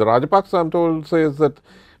Mahinda Rajapaksa, I'm told, says that,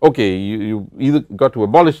 okay, you either got to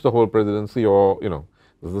abolish the whole presidency or, you know,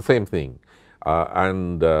 it's the same thing.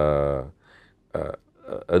 And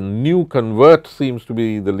a new convert seems to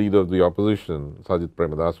be the leader of the opposition, Sajith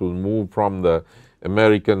Premadasa, who moved from the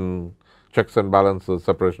American checks and balances,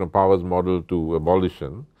 separation of powers model to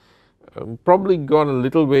abolition. Probably gone a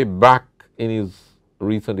little way back in his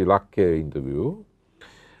recent Ilakke interview.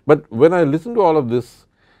 But when I listen to all of this,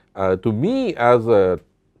 to me as a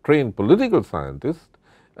trained political scientist,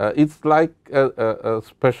 it's like a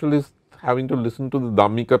specialist having to listen to the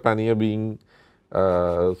Dhammika Paniya being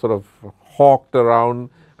sort of hawked around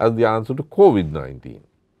as the answer to COVID-19.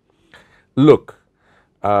 Look,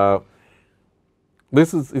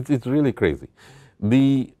 this is, it's really crazy.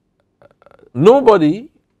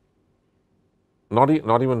 Nobody, not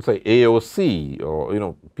even say AOC or, you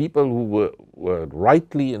know, people who were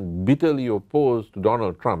rightly and bitterly opposed to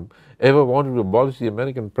Donald Trump ever wanted to abolish the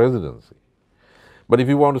American presidency. But if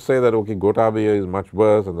you want to say that, okay, Gotabaya is much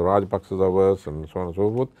worse and the Rajapaksas are worse and so on and so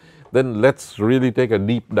forth, then let's really take a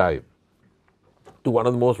deep dive to one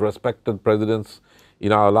of the most respected presidents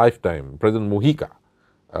in our lifetime, President Mujica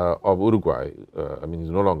of Uruguay. I mean, he's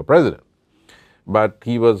no longer president, but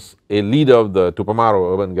he was a leader of the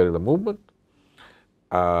Tupamaro urban guerrilla movement,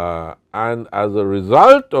 and as a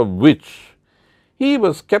result of which he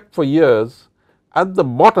was kept for years at the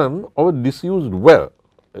bottom of a disused well.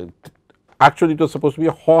 Actually, it was supposed to be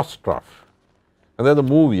a horse trough, and there's a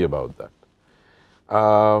movie about that.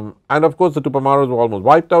 And of course, the Tupamaros were almost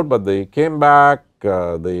wiped out, but they came back,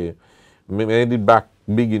 they made it back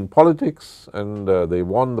big in politics, and they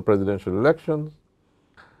won the presidential elections.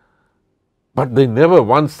 But they never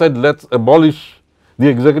once said, let's abolish the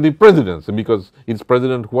executive presidency, because it's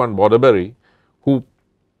President Juan Bordaberry who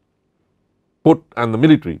put, and the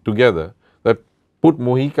military together, that put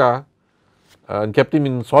Mujica and kept him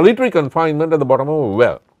in solitary confinement at the bottom of a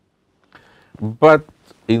well. But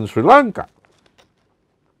in Sri Lanka,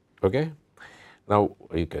 okay, now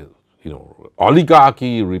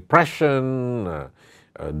oligarchy, repression,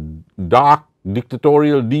 dark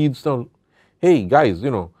dictatorial deeds. Now, hey guys,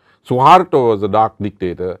 Suharto was a dark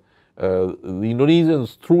dictator. The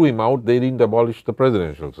Indonesians threw him out. They didn't abolish the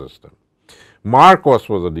presidential system. Marcos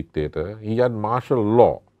was a dictator. He had martial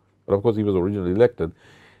law, but of course he was originally elected.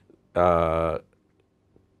 Cory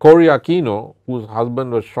Aquino, whose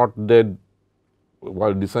husband was shot dead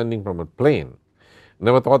while descending from a plane,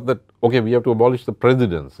 never thought that, okay, we have to abolish the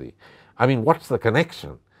presidency. I mean, what's the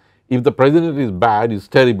connection? If the president is bad, is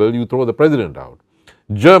terrible, you throw the president out.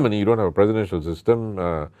 Germany, you don't have a presidential system.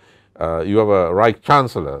 You have a Reich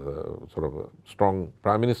Chancellor, sort of a strong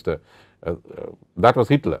prime minister. That was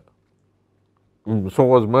Hitler. So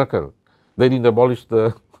was Merkel. They didn't abolish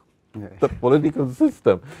the political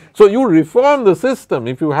system. So you reform the system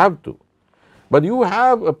if you have to. But you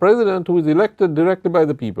have a president who is elected directly by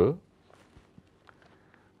the people.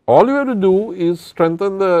 All you have to do is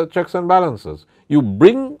strengthen the checks and balances. You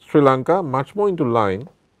bring Sri Lanka much more into line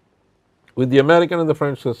with the American and the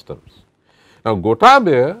French systems. Now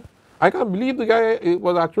Gotabaya, I can't believe the guy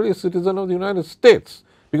was actually a citizen of the United States,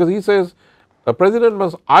 because he says a president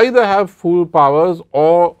must either have full powers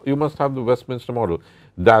or you must have the Westminster model.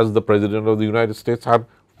 Does the President of the United States have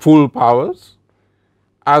full powers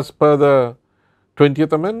as per the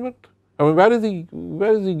 20th Amendment? I mean, where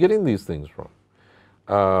is he getting these things from?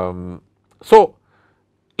 So,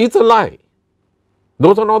 it's a lie.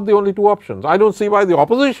 Those are not the only two options. I don't see why the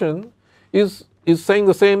opposition is saying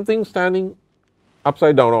the same thing standing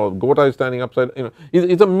upside down, or Gota is standing upside,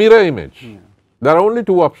 it's a mirror image. Yeah. There are only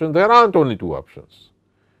two options. There aren't only two options.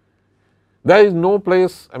 There is no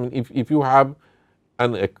place, I mean, if you have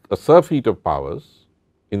a surfeit of powers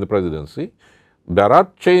in the presidency, there are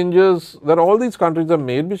changes that all these countries have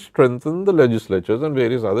made which strengthen the legislatures and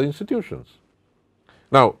various other institutions.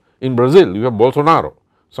 Now, in Brazil, you have Bolsonaro,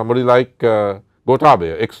 somebody like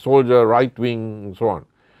Gotabaya, ex-soldier, right-wing, and so on.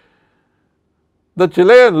 The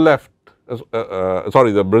Chilean left,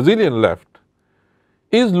 the Brazilian left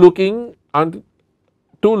is looking to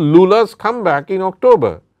Lula's comeback in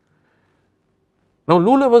October. Now,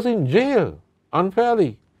 Lula was in jail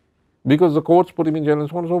unfairly because the courts put him in jail and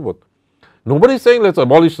so on and so forth. Nobody is saying let's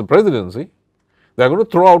abolish the presidency. They are going to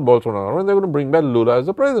throw out Bolsonaro and they are going to bring back Lula as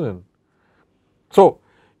the president. So,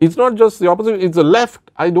 it's not just the opposition, it's the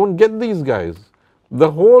left. I don't get these guys. The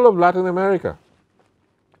whole of Latin America.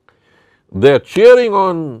 They are cheering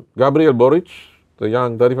on Gabriel Boric, the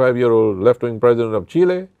young 35-year-old left-wing president of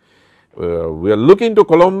Chile. We are looking to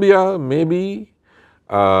Colombia, maybe,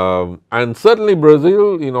 and certainly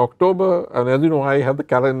Brazil in October. And as you know, I have the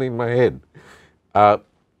calendar in my head.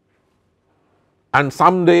 And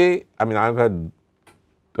someday, I mean, I've had,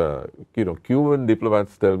 Cuban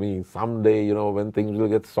diplomats tell me someday, when things will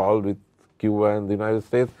get solved with Cuba and the United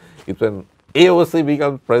States, it's when AOC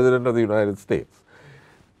becomes president of the United States.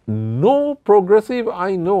 No progressive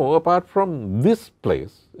I know apart from this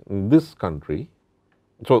place, in this country,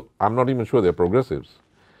 so I'm not even sure they're progressives,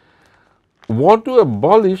 want to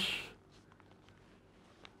abolish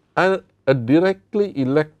a directly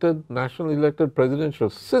elected, nationally elected presidential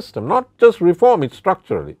system, not just reform it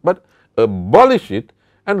structurally, but abolish it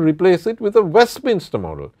and replace it with a Westminster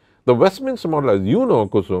model. The Westminster model, as you know,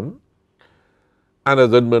 Kusum, and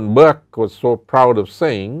as Edmund Burke was so proud of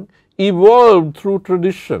saying, evolved through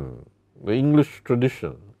tradition, the English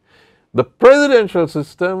tradition. The presidential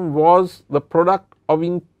system was the product of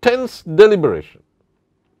intense deliberation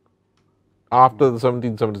after the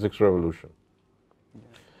 1776 revolution.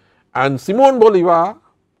 And Simon Bolivar,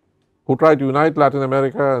 who tried to unite Latin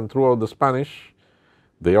America and threw out the Spanish,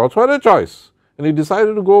 they also had a choice, and he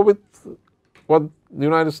decided to go with what the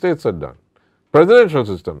United States had done. Presidential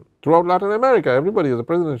system throughout Latin America, everybody has a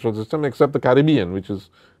presidential system except the Caribbean, which is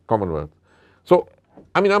Commonwealth. So,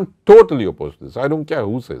 I mean, I'm totally opposed to this. I don't care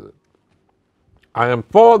who says it. I am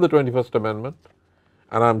for the 21st Amendment,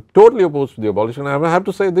 and I'm totally opposed to the abolition. I have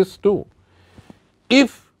to say this too.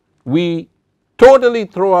 If we totally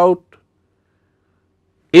throw out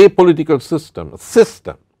a political system,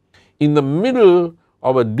 in the middle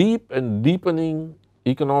of a deep and deepening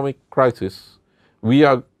economic crisis, we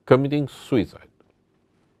are committing suicide.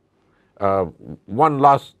 One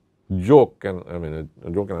last joke, and I mean a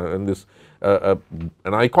joke, and this an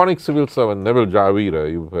iconic civil servant, Neville Javira,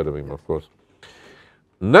 you've heard of him, of course.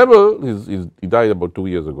 Neville, he died about 2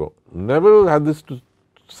 years ago. Neville had this to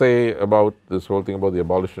say about this whole thing about the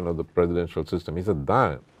abolition of the presidential system. He said,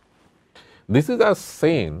 "Dayan, this is as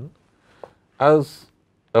sane as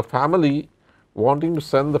a family wanting to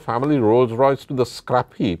send the family Rolls Royce to the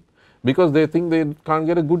scrap heap because they think they can't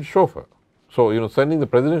get a good chauffeur. So, sending the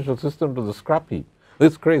presidential system to the scrap heap.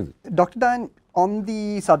 It's crazy. Dr. Dayan, on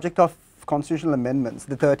the subject of constitutional amendments,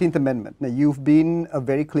 the 13th Amendment, now you've been a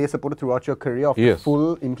very clear supporter throughout your career of the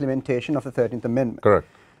full implementation of the 13th Amendment. Correct.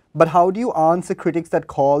 But how do you answer critics that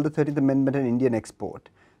call the 13th Amendment an Indian export?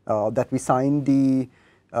 That we signed the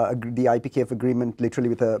IPKF agreement literally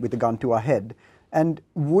with a gun to our head. And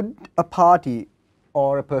would a party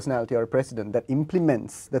or a personality or a president that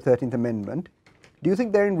implements the 13th Amendment, do you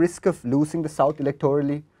think they're in risk of losing the South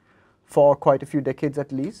electorally for quite a few decades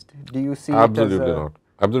at least? Do you see Absolutely it as not.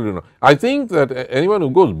 Absolutely not. I think that anyone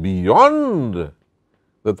who goes beyond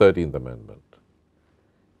the 13th Amendment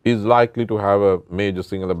is likely to have a major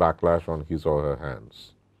singular backlash on his or her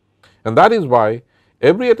hands. And that is why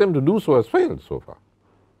every attempt to do so has failed so far,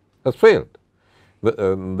 has failed.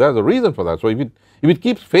 There's a reason for that. So if it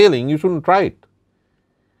keeps failing, you shouldn't try it.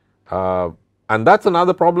 And that's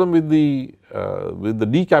another problem with the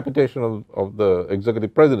decapitation of the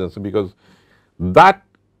executive presidency, because that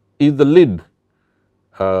is the lid,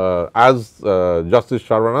 as Justice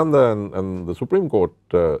Sarvananda and the Supreme Court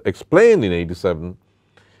explained in '87.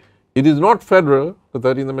 It is not federal, the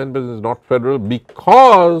 13th Amendment is not federal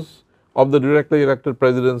because of the directly elected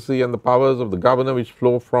presidency and the powers of the governor which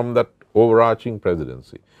flow from that overarching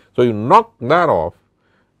presidency. So you knock that off,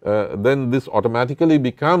 then this automatically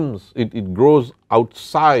becomes, it grows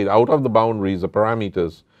outside, out of the boundaries, the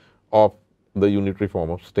parameters of the unitary form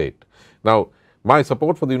of state. Now, my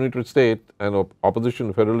support for the unitary state and opposition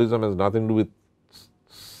to federalism has nothing to do with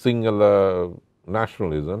singular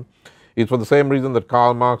nationalism. It's for the same reason that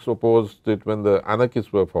Karl Marx opposed it when the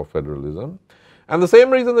anarchists were for federalism, and the same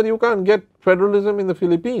reason that you can't get federalism in the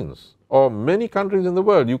Philippines or many countries in the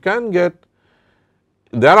world. You can get,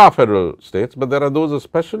 there are federal states, but there are those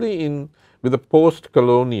especially with a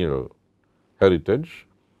post-colonial heritage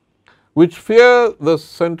which fear the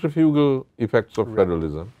centrifugal effects of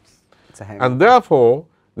federalism, and therefore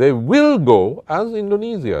they will go, as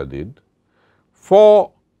Indonesia did,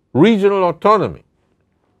 for regional autonomy,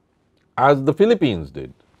 as the Philippines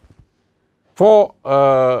did, for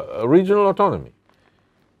regional autonomy.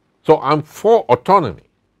 So I'm for autonomy,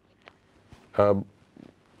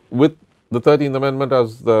 with the 13th Amendment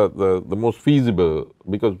as the most feasible,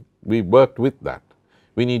 because we worked with that.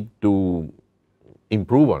 We need to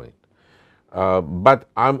improve on it. But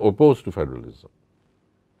I'm opposed to federalism.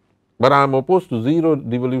 But I'm opposed to zero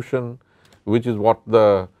devolution, which is what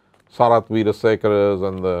the Sarat Veerasekaras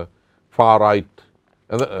and the far right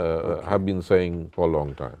have been saying for a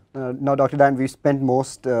long time. Now, Dr. Dayan, we spent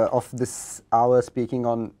most of this hour speaking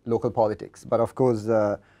on local politics, but of course,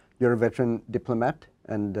 you're a veteran diplomat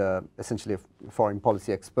and essentially a foreign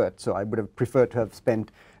policy expert. So I would have preferred to have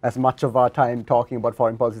spent as much of our time talking about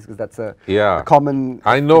foreign policies, because that's a common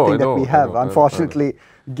thing that we have. Unfortunately,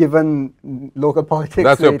 given local politics,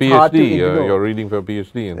 that's your it's hard to PhD. You're reading for a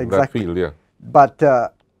PhD in that field, yeah. But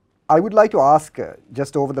I would like to ask,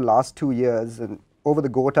 just over the last 2 years and over the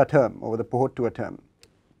Gota term, over the Pohot Tour term,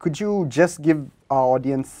 could you just give our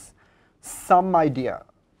audience some idea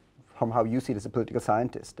from how you see it as a political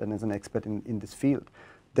scientist and as an expert in this field?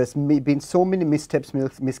 There's been so many missteps,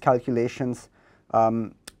 miscalculations.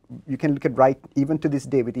 You can look at even to this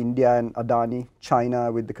day with India and Adani,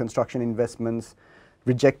 China with the construction investments,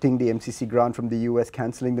 rejecting the MCC grant from the US,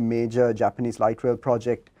 cancelling the major Japanese light rail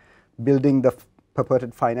project, building the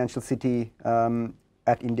purported financial city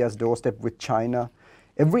at India's doorstep with China.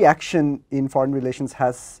 Every action in foreign relations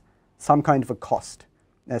has some kind of a cost,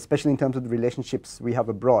 especially in terms of the relationships we have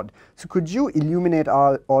abroad. So could you illuminate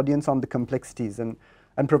our audience on the complexities and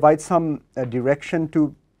provide some direction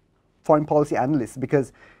to foreign policy analysts?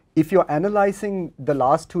 Because if you're analyzing the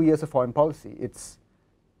last 2 years of foreign policy, it's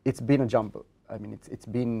been a jumble. I mean, it's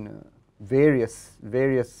been various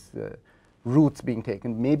routes being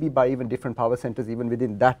taken, maybe by even different power centers even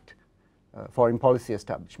within that foreign policy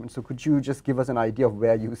establishment. So could you just give us an idea of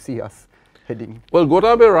where you see us heading? Well,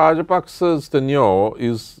 Gotabaya Rajapaksa's tenure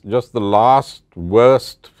is just the last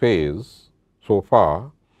worst phase so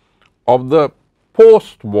far of the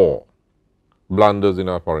post-war blunders in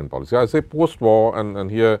our foreign policy. I say post-war, and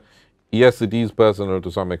here, yes, it is personal to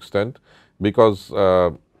some extent, because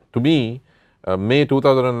to me, May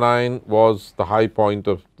 2009 was the high point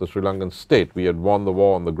of the Sri Lankan state. We had won the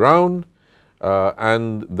war on the ground,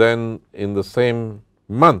 and then in the same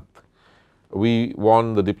month, we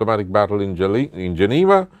won the diplomatic battle in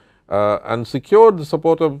Geneva and secured the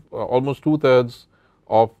support of almost 2/3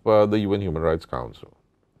 of the UN Human Rights Council.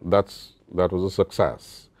 That was a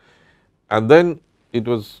success. And then it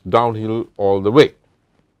was downhill all the way.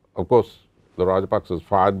 Of course, the Rajapaksas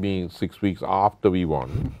fired me 6 weeks after we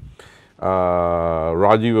won.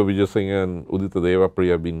 Rajiva Vijayasinghe and Udita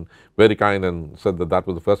Devapriya have been very kind and said that that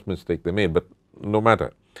was the first mistake they made, but no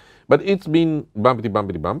matter. But it's been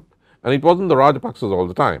bumpity bump, and it wasn't the Rajapaksas all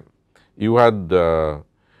the time. You had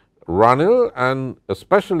Ranil and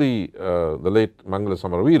especially the late Mangala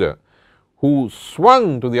Samaravira, who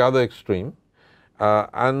swung to the other extreme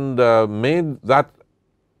and made that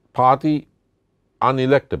party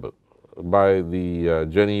unelectable by the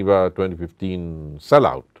Geneva 2015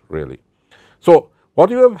 sellout, really. So,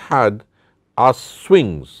 what you have had are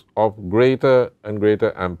swings of greater and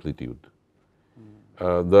greater amplitude.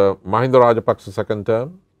 The Mahinda Rajapaksa second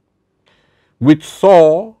term, which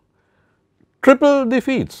saw triple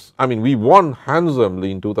defeats. I mean, we won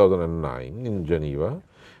handsomely in 2009 in Geneva,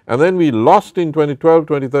 and then we lost in 2012,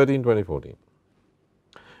 2013, 2014.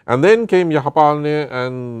 And then came Yahapalne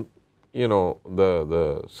and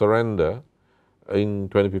the surrender in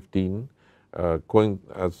 2015,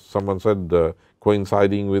 as someone said,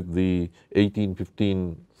 coinciding with the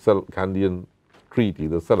 1815 Kandyan Treaty,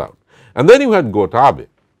 the sellout. And then you had Gotabaya.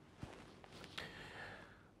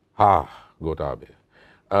 Gotabaya.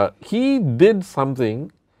 He did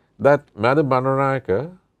something that Madam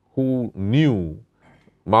Bandaranaike, who knew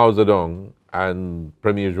Mao Zedong and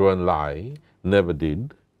Premier Zhou Enlai, never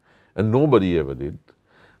did, and nobody ever did.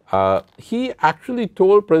 He actually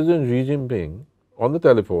told President Xi Jinping on the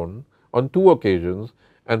telephone on 2 occasions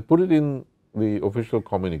and put it in the official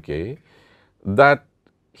communique that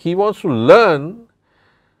he wants to learn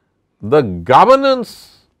the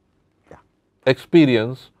governance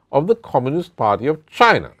experience of the Communist Party of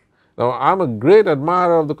China. Now, I am a great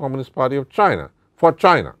admirer of the Communist Party of China for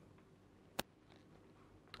China,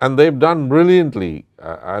 and they have done brilliantly.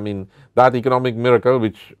 I mean, that economic miracle,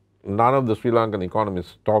 which none of the Sri Lankan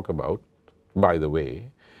economists talk about, by the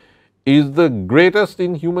way, is the greatest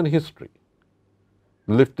in human history,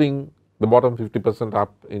 lifting the bottom 50%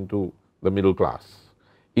 up into the middle class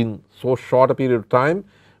in so short a period of time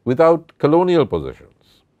without colonial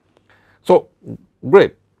possessions. So,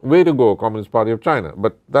 great, way to go, Communist Party of China,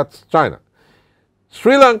 but that's China.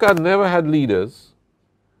 Sri Lanka never had leaders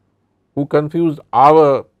who confused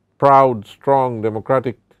our proud, strong,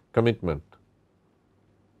 democratic commitment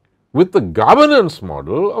with the governance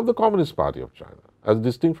model of the Communist Party of China, as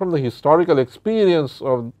distinct from the historical experience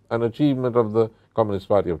of an achievement of the Communist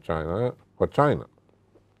Party of China for China.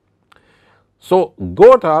 So,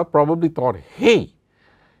 Gota probably thought, hey,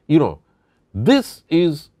 this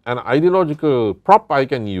is an ideological prop I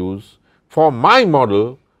can use for my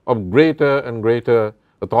model of greater and greater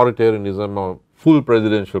authoritarianism or full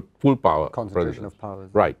presidential, full power. Concentration of powers.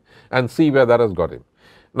 Right, and see where that has got him.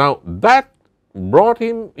 Now, that brought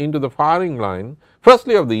him into the firing line,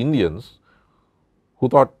 firstly of the Indians, who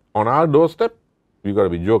thought, on our doorstep, you got to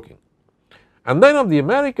be joking. And then of the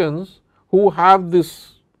Americans, who have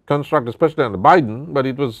this construct, especially under Biden, but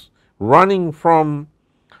it was running from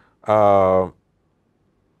the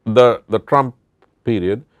Trump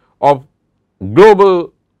period of a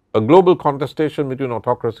global contestation between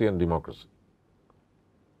autocracy and democracy.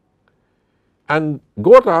 And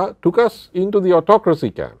Gota took us into the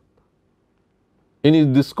autocracy camp in his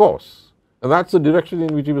discourse, and that's the direction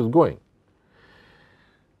in which he was going.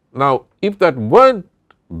 Now, if that weren't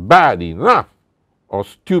bad enough or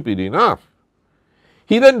stupid enough,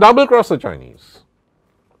 he then double-crossed the Chinese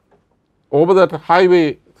over that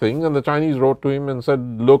highway thing, and the Chinese wrote to him and said,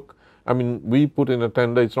 look, I mean, we put in a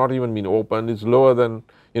tender, it's not even been opened, it's lower than,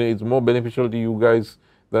 it's more beneficial to you guys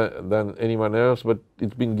than anyone else, but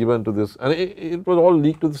it's been given to this, and it was all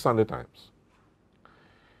leaked to the Sunday Times.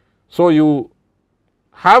 So, you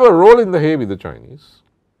have a role in the hay with the Chinese,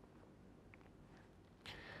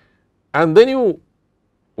 and then you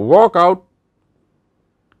walk out,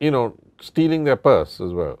 stealing their purse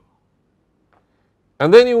as well.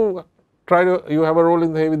 And then you have a role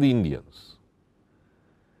in the hay with the Indians.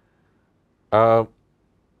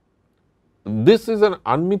 This is an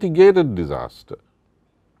unmitigated disaster.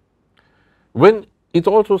 When it's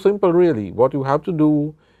also simple really, what you have to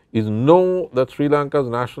do is know that Sri Lanka's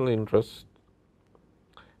national interest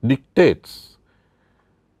dictates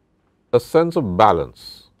a sense of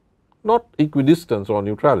balance, not equidistance or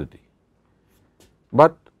neutrality,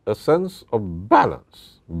 but a sense of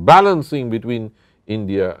balance, balancing between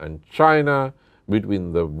India and China,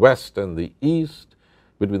 between the West and the East,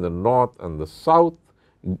 between the North and the South,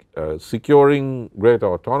 securing greater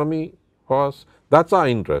autonomy for us. That's our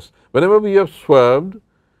interest. Whenever we have swerved,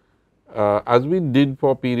 as we did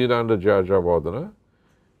for a period under Jayajayawardena,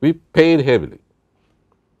 we paid heavily.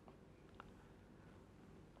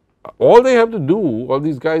 All they have to do, all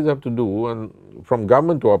these guys have to do, and from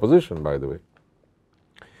government to opposition, by the way,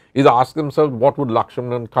 is ask themselves what would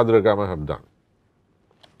Lakshman and Kadragama have done.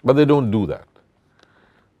 But they don't do that.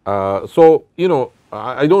 So, you know,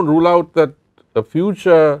 I don't rule out that a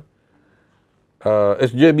future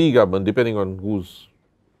SJB government, depending on who's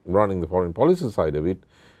running the foreign policy side of it,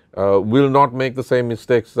 will not make the same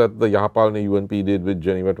mistakes that the Yahapalne UNP did with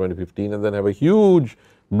Geneva 2015 and then have a huge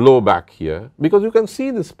blowback here, because you can see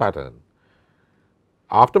this pattern.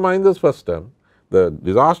 After Mahinda's first term, the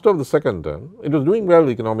disaster of the second term, it was doing well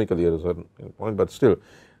economically at a certain point, but still,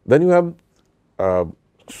 then you have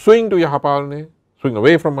swing to Yahapalne, swing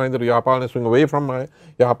away from Mahinda to Yahapalne, swing away from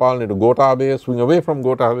Yahapalne to Gotabaya, swing away from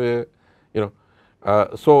Gotabaya, you know.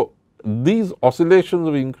 So, these oscillations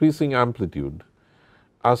of increasing amplitude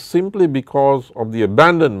are simply because of the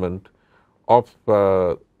abandonment of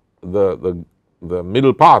the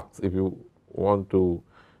middle path, if you want to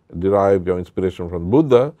derive your inspiration from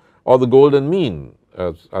Buddha, or the golden mean,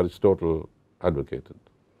 as Aristotle advocated.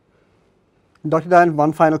 Dr. Dayan,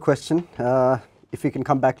 one final question. If we can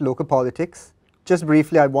come back to local politics, just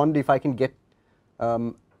briefly, I wonder if I can get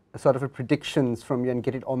sort of a predictions from you and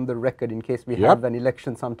get it on the record in case we have an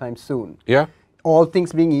election sometime soon. Yeah. All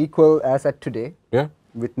things being equal as at today. Yeah.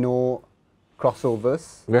 With no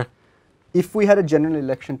crossovers. Yeah. If we had a general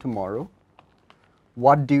election tomorrow,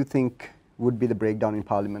 what do you think would be the breakdown in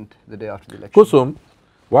Parliament the day after the election? Kusum,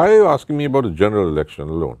 why are you asking me about a general election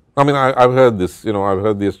alone? I mean, I've heard this, you know, I've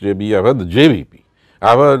heard the SJB, I've heard the JVP.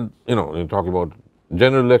 I've heard, you know, you're talking about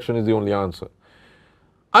general election is the only answer.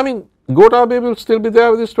 I mean, Gotabaya will still be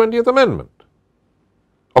there with his 20th amendment.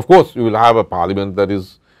 Of course, you will have a parliament that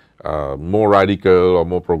is more radical or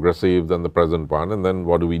more progressive than the present one, and then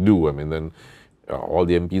what do we do? I mean, then all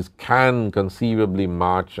the MPs can conceivably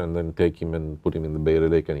march and then take him and put him in the Bailey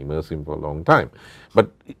Lake and immerse him for a long time.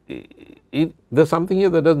 But there's something here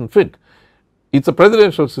that doesn't fit. It's a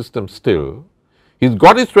presidential system still. He's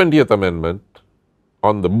got his 20th amendment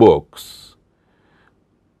on the books.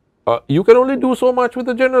 You can only do so much with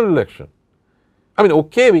a general election. I mean,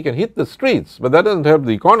 okay, we can hit the streets, but that doesn't help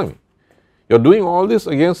the economy. You're doing all this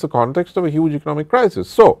against the context of a huge economic crisis.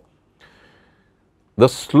 So, the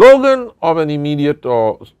slogan of an immediate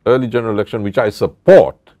or early general election, which I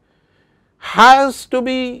support, has to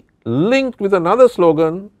be linked with another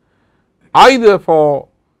slogan, either for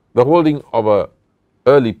the holding of an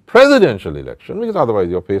early presidential election, because otherwise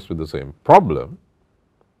you're faced with the same problem,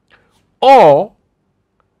 or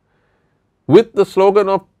with the slogan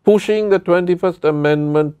of pushing the 21st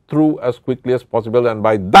Amendment through as quickly as possible, and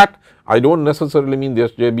by that I don't necessarily mean the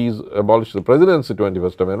SJBs abolish the presidency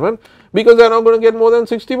 21st Amendment, because they are not going to get more than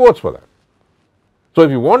 60 votes for that. So, if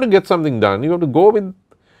you want to get something done, you have to go with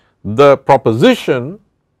the proposition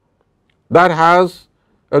that has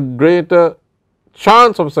a greater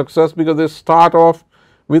chance of success, because they start off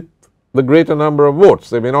with the greater number of votes.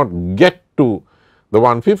 They may not get to the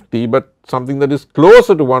 150, but something that is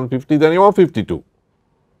closer to 150 than your 52.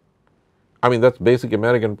 I mean, that's basic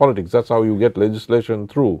American politics. That's how you get legislation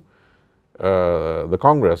through the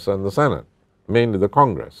Congress and the Senate, mainly the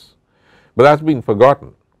Congress. But that's been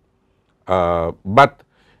forgotten. But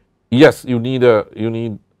yes, you need a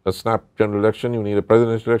snap general election, you need a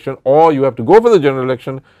presidential election, or you have to go for the general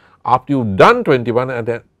election after you've done 21 and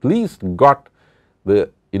at least got the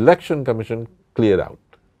election commission cleared up,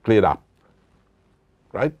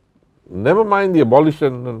 right? Never mind the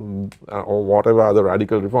abolition or whatever other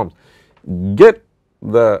radical reforms. Get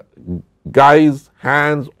the guy's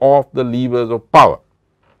hands off the levers of power.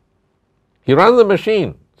 He runs the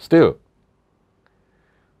machine still.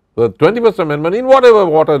 The 21st Amendment, in whatever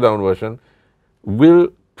watered down version, will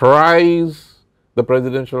prise the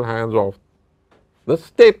presidential hands off the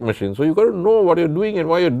state machine. So, you got to know what you're doing and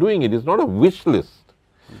why you're doing it. It's not a wish list.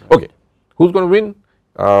 Okay, who's going to win?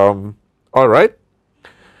 All right.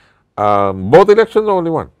 Both elections or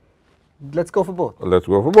only one? Let's go for both. Let's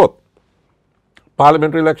go for both.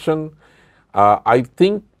 Parliamentary election, I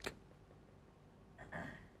think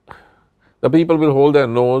the people will hold their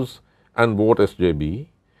nose and vote SJB,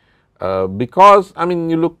 because, I mean,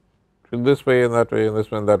 you look this way and that way and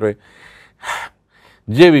this way and that way.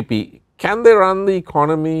 JVP, can they run the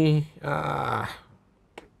economy? Not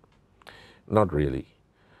really.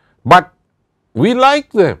 But we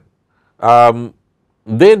like them.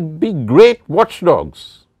 They'd be great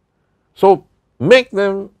watchdogs. So, make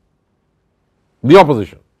them the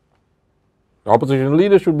opposition. The opposition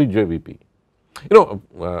leader should be JVP. You know,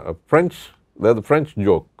 there's a French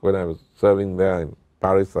joke. When I was serving there in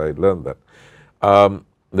Paris, I learned that.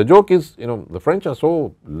 The joke is, you know, the French are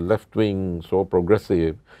so left-wing, so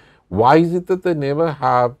progressive. Why is it that they never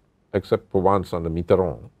have, except for once under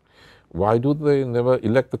Mitterrand, why do they never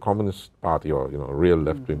elect the Communist Party or real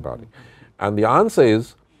left-wing party? And the answer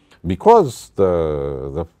is because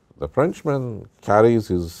the Frenchman carries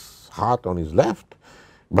his heart on his left,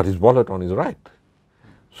 but his wallet on his right.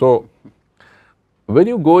 So when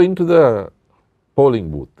you go into the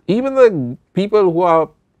polling booth, even the people who are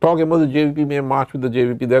talking about the JVP may march with the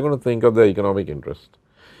JVP, they are going to think of their economic interest.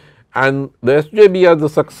 And the SJB as the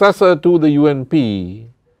successor to the UNP,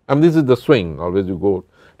 and this is the swing, always you go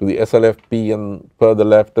to the SLFP and further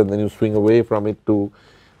left and then you swing away from it to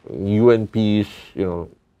UNP-ish,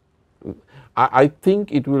 I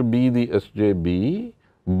think it will be the SJB,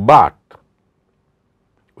 but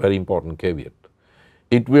very important caveat,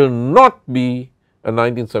 it will not be a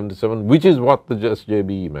 1977, which is what the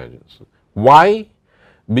SJB imagines. Why?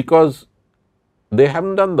 Because they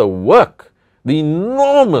haven't done the work, the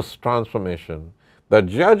enormous transformation that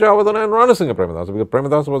Jaya Jayawardena and Ranasinghe Premadasa, because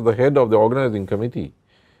Premadasa was the head of the organizing committee,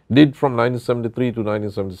 did from 1973 to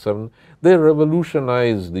 1977. They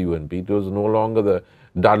revolutionized the UNP. It was no longer the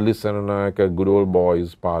Dudley Senanayake good old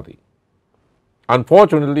boys party.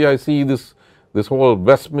 Unfortunately, I see this whole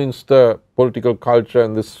Westminster political culture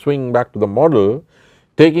and this swing back to the model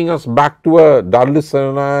taking us back to a Dudley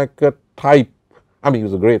Senanayake type. I mean, he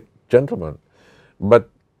was a great gentleman, but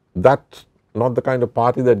that's not the kind of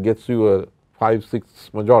party that gets you a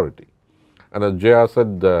 5/6 majority. And as Jaya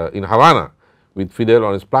said in Havana with Fidel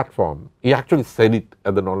on his platform, he actually said it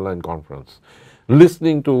at the online conference.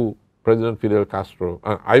 Listening to President Fidel Castro,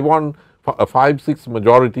 I won a 5/6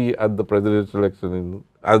 majority at the presidential election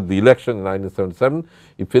at the election in 1977.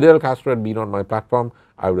 If Fidel Castro had been on my platform,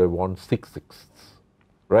 I would have won 6/6,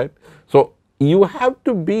 right? So you have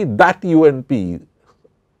to be that UNP,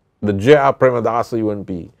 the Jaya Premadasa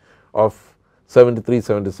UNP of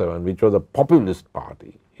 73-77, which was a populist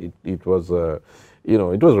party. It was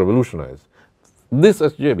it was revolutionized. This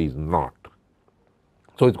SJB is not.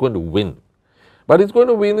 So it's going to win. But it's going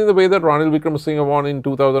to win in the way that Ranil Wickremesinghe won in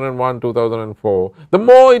 2001, 2004. The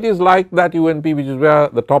more it is like that UNP, which is where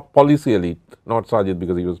the top policy elite, not Sajid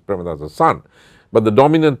because he was Premadasa's son, but the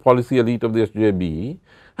dominant policy elite of the SJB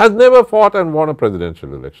has never fought and won a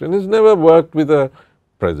presidential election. He's never worked with a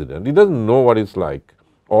president. He doesn't know what it's like.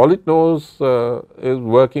 All it knows is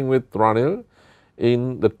working with Ranil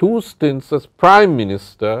in the 2 stints as prime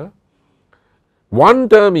minister, 1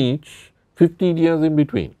 term each, 15 years in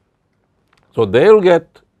between. So they will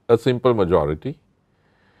get a simple majority.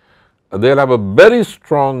 They will have a very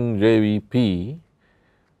strong JVP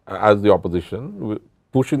as the opposition,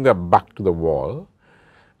 pushing their back to the wall.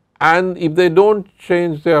 And if they don't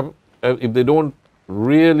change their, if they don't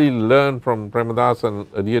really learn from Premadasa and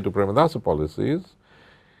adhere to Premadasa policies,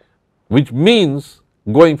 which means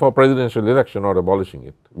going for presidential election or abolishing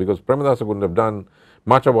it, because Premadasa couldn't have done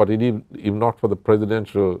much of what he did if not for the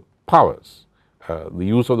presidential powers. The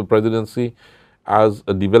use of the presidency as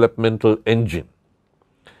a developmental engine,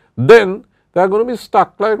 then they are going to be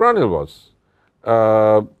stuck like Ranil was.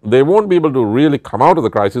 They won't be able to really come out of the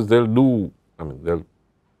crisis. They'll do, I mean,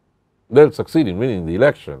 they'll succeed in winning the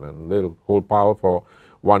election and they'll hold power for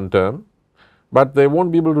 1 term, but they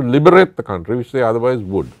won't be able to liberate the country, which they otherwise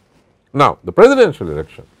would. Now, the presidential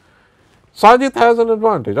election, Sajid has an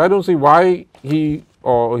advantage. I don't see why he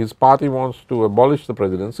or his party wants to abolish the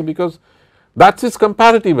presidency, because that's his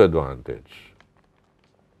comparative advantage.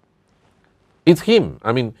 It's him.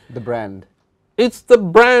 I mean, the brand. It's the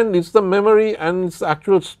brand, it's the memory, and it's the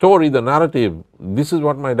actual story, the narrative. This is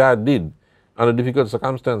what my dad did under difficult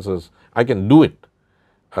circumstances. I can do it.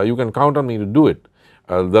 You can count on me to do it.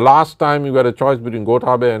 The last time you had a choice between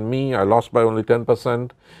Gotabaya and me, I lost by only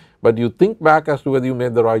 10%. But you think back as to whether you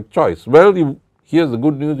made the right choice. Well, here's the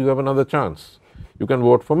good news, you have another chance. You can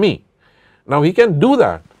vote for me. Now, he can do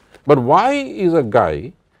that. But why is a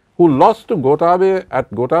guy who lost to Gotabaya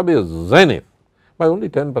at Gotabaya's zenith by only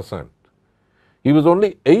 10%? He was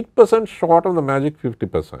only 8% short of the magic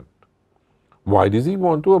 50%. Why does he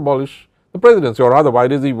want to abolish the presidency? Or rather, why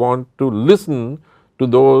does he want to listen to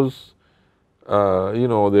those,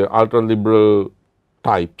 the ultra-liberal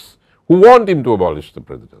types who want him to abolish the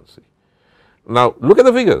presidency? Now, look at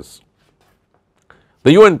the figures.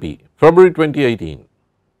 The UNP, February 2018,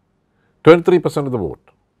 23% of the vote.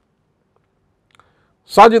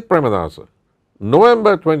 Sajid Premadasa,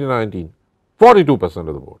 November 2019, 42% of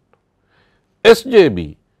the vote.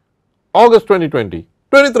 SJB, August 2020,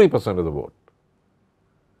 23% of the vote.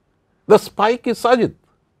 The spike is Sajid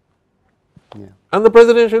and the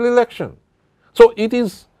presidential election. So it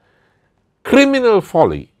is criminal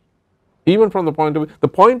folly, even from the point of view. The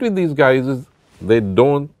point with these guys is they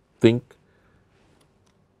don't think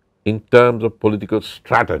in terms of political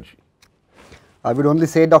strategy. I would only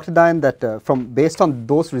say, Dr. Dayan, that based on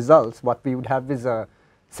those results, what we would have is a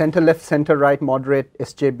center-left, center-right, moderate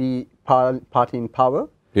SJB party in power.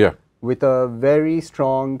 Yeah. With a very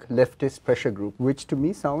strong leftist pressure group, which to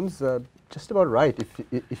me sounds just about right. If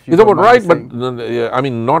you it's about right, but I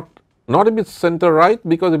mean not if it's center right,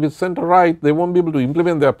 because if it's center right, they won't be able to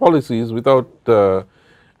implement their policies without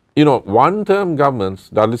you know, one-term governments.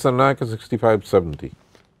 Dalisanaka 65-70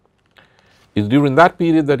 is during that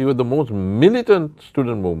period that you had the most militant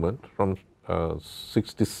student movement from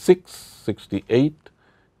 66, 68,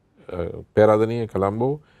 Peradeniya,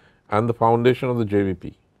 Colombo, and the foundation of the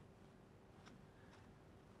JVP.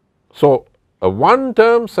 So, a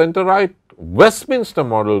one-term center-right Westminster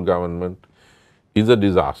model government is a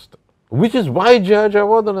disaster, which is why Dayan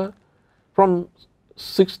Jayatilleka from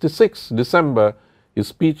 66 December, his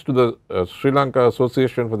speech to the Sri Lanka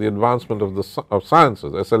Association for the Advancement of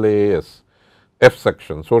Sciences, SLAAS, F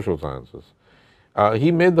section, Social Sciences, he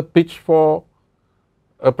made the pitch for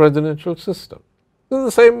a presidential system.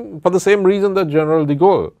 This is for the same reason that General de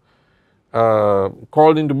Gaulle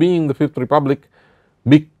called into being the Fifth Republic,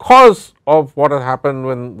 because of what had happened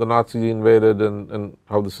when the Nazis invaded and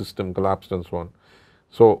how the system collapsed and so on.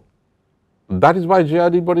 So, that is why JR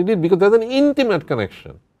did what he did, because there is an intimate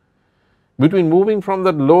connection between moving from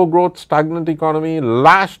that low growth stagnant economy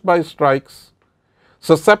lashed by strikes,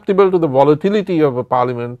 susceptible to the volatility of a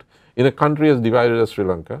parliament in a country as divided as Sri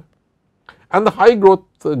Lanka, and the high growth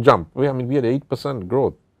jump. I mean, we had 8%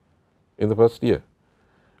 growth in the first year,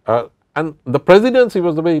 and the presidency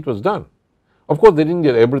was the way it was done. Of course, they didn't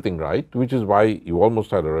get everything right, which is why you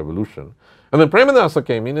almost had a revolution. And then Premadasa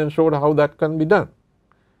came in and showed how that can be done,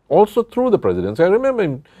 also through the presidency. I remember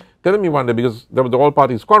him telling me one day, because there was the all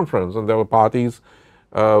parties conference and there were parties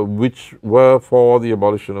which were for the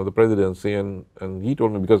abolition of the presidency, and he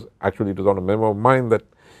told me, because actually it was on a memo of mine that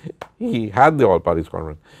he had the all parties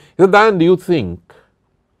conference. He said, Dayan, do you think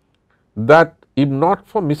that if not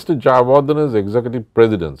for Mr. Jayawardena's executive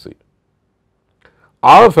presidency,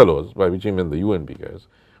 our fellows, by which he meant the UNP guys,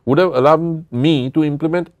 would have allowed me to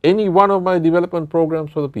implement any one of my development programs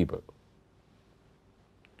for the people?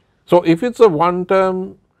 So, if it's a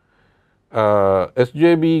one-term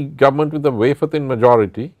SJB government with a wafer-thin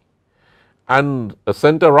majority and a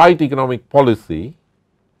center-right economic policy,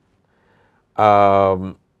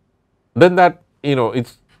 then that, you know,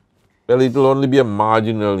 it will only be a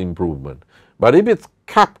marginal improvement. But if it's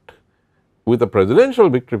capped with a presidential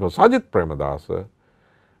victory for Sajith Premadasa,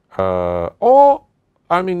 or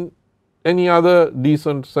I mean any other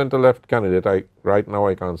decent center-left candidate, right now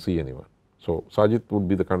I can't see anyone. So, Sajith would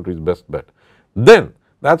be the country's best bet. Then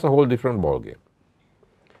that's a whole different ball game.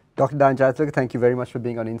 Dr. Dayan Jayatilleka, thank you very much for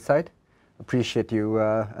being on Insight. Appreciate you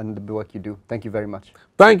and the work you do. Thank you very much.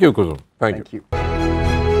 Thank you, Kusum. Thank you.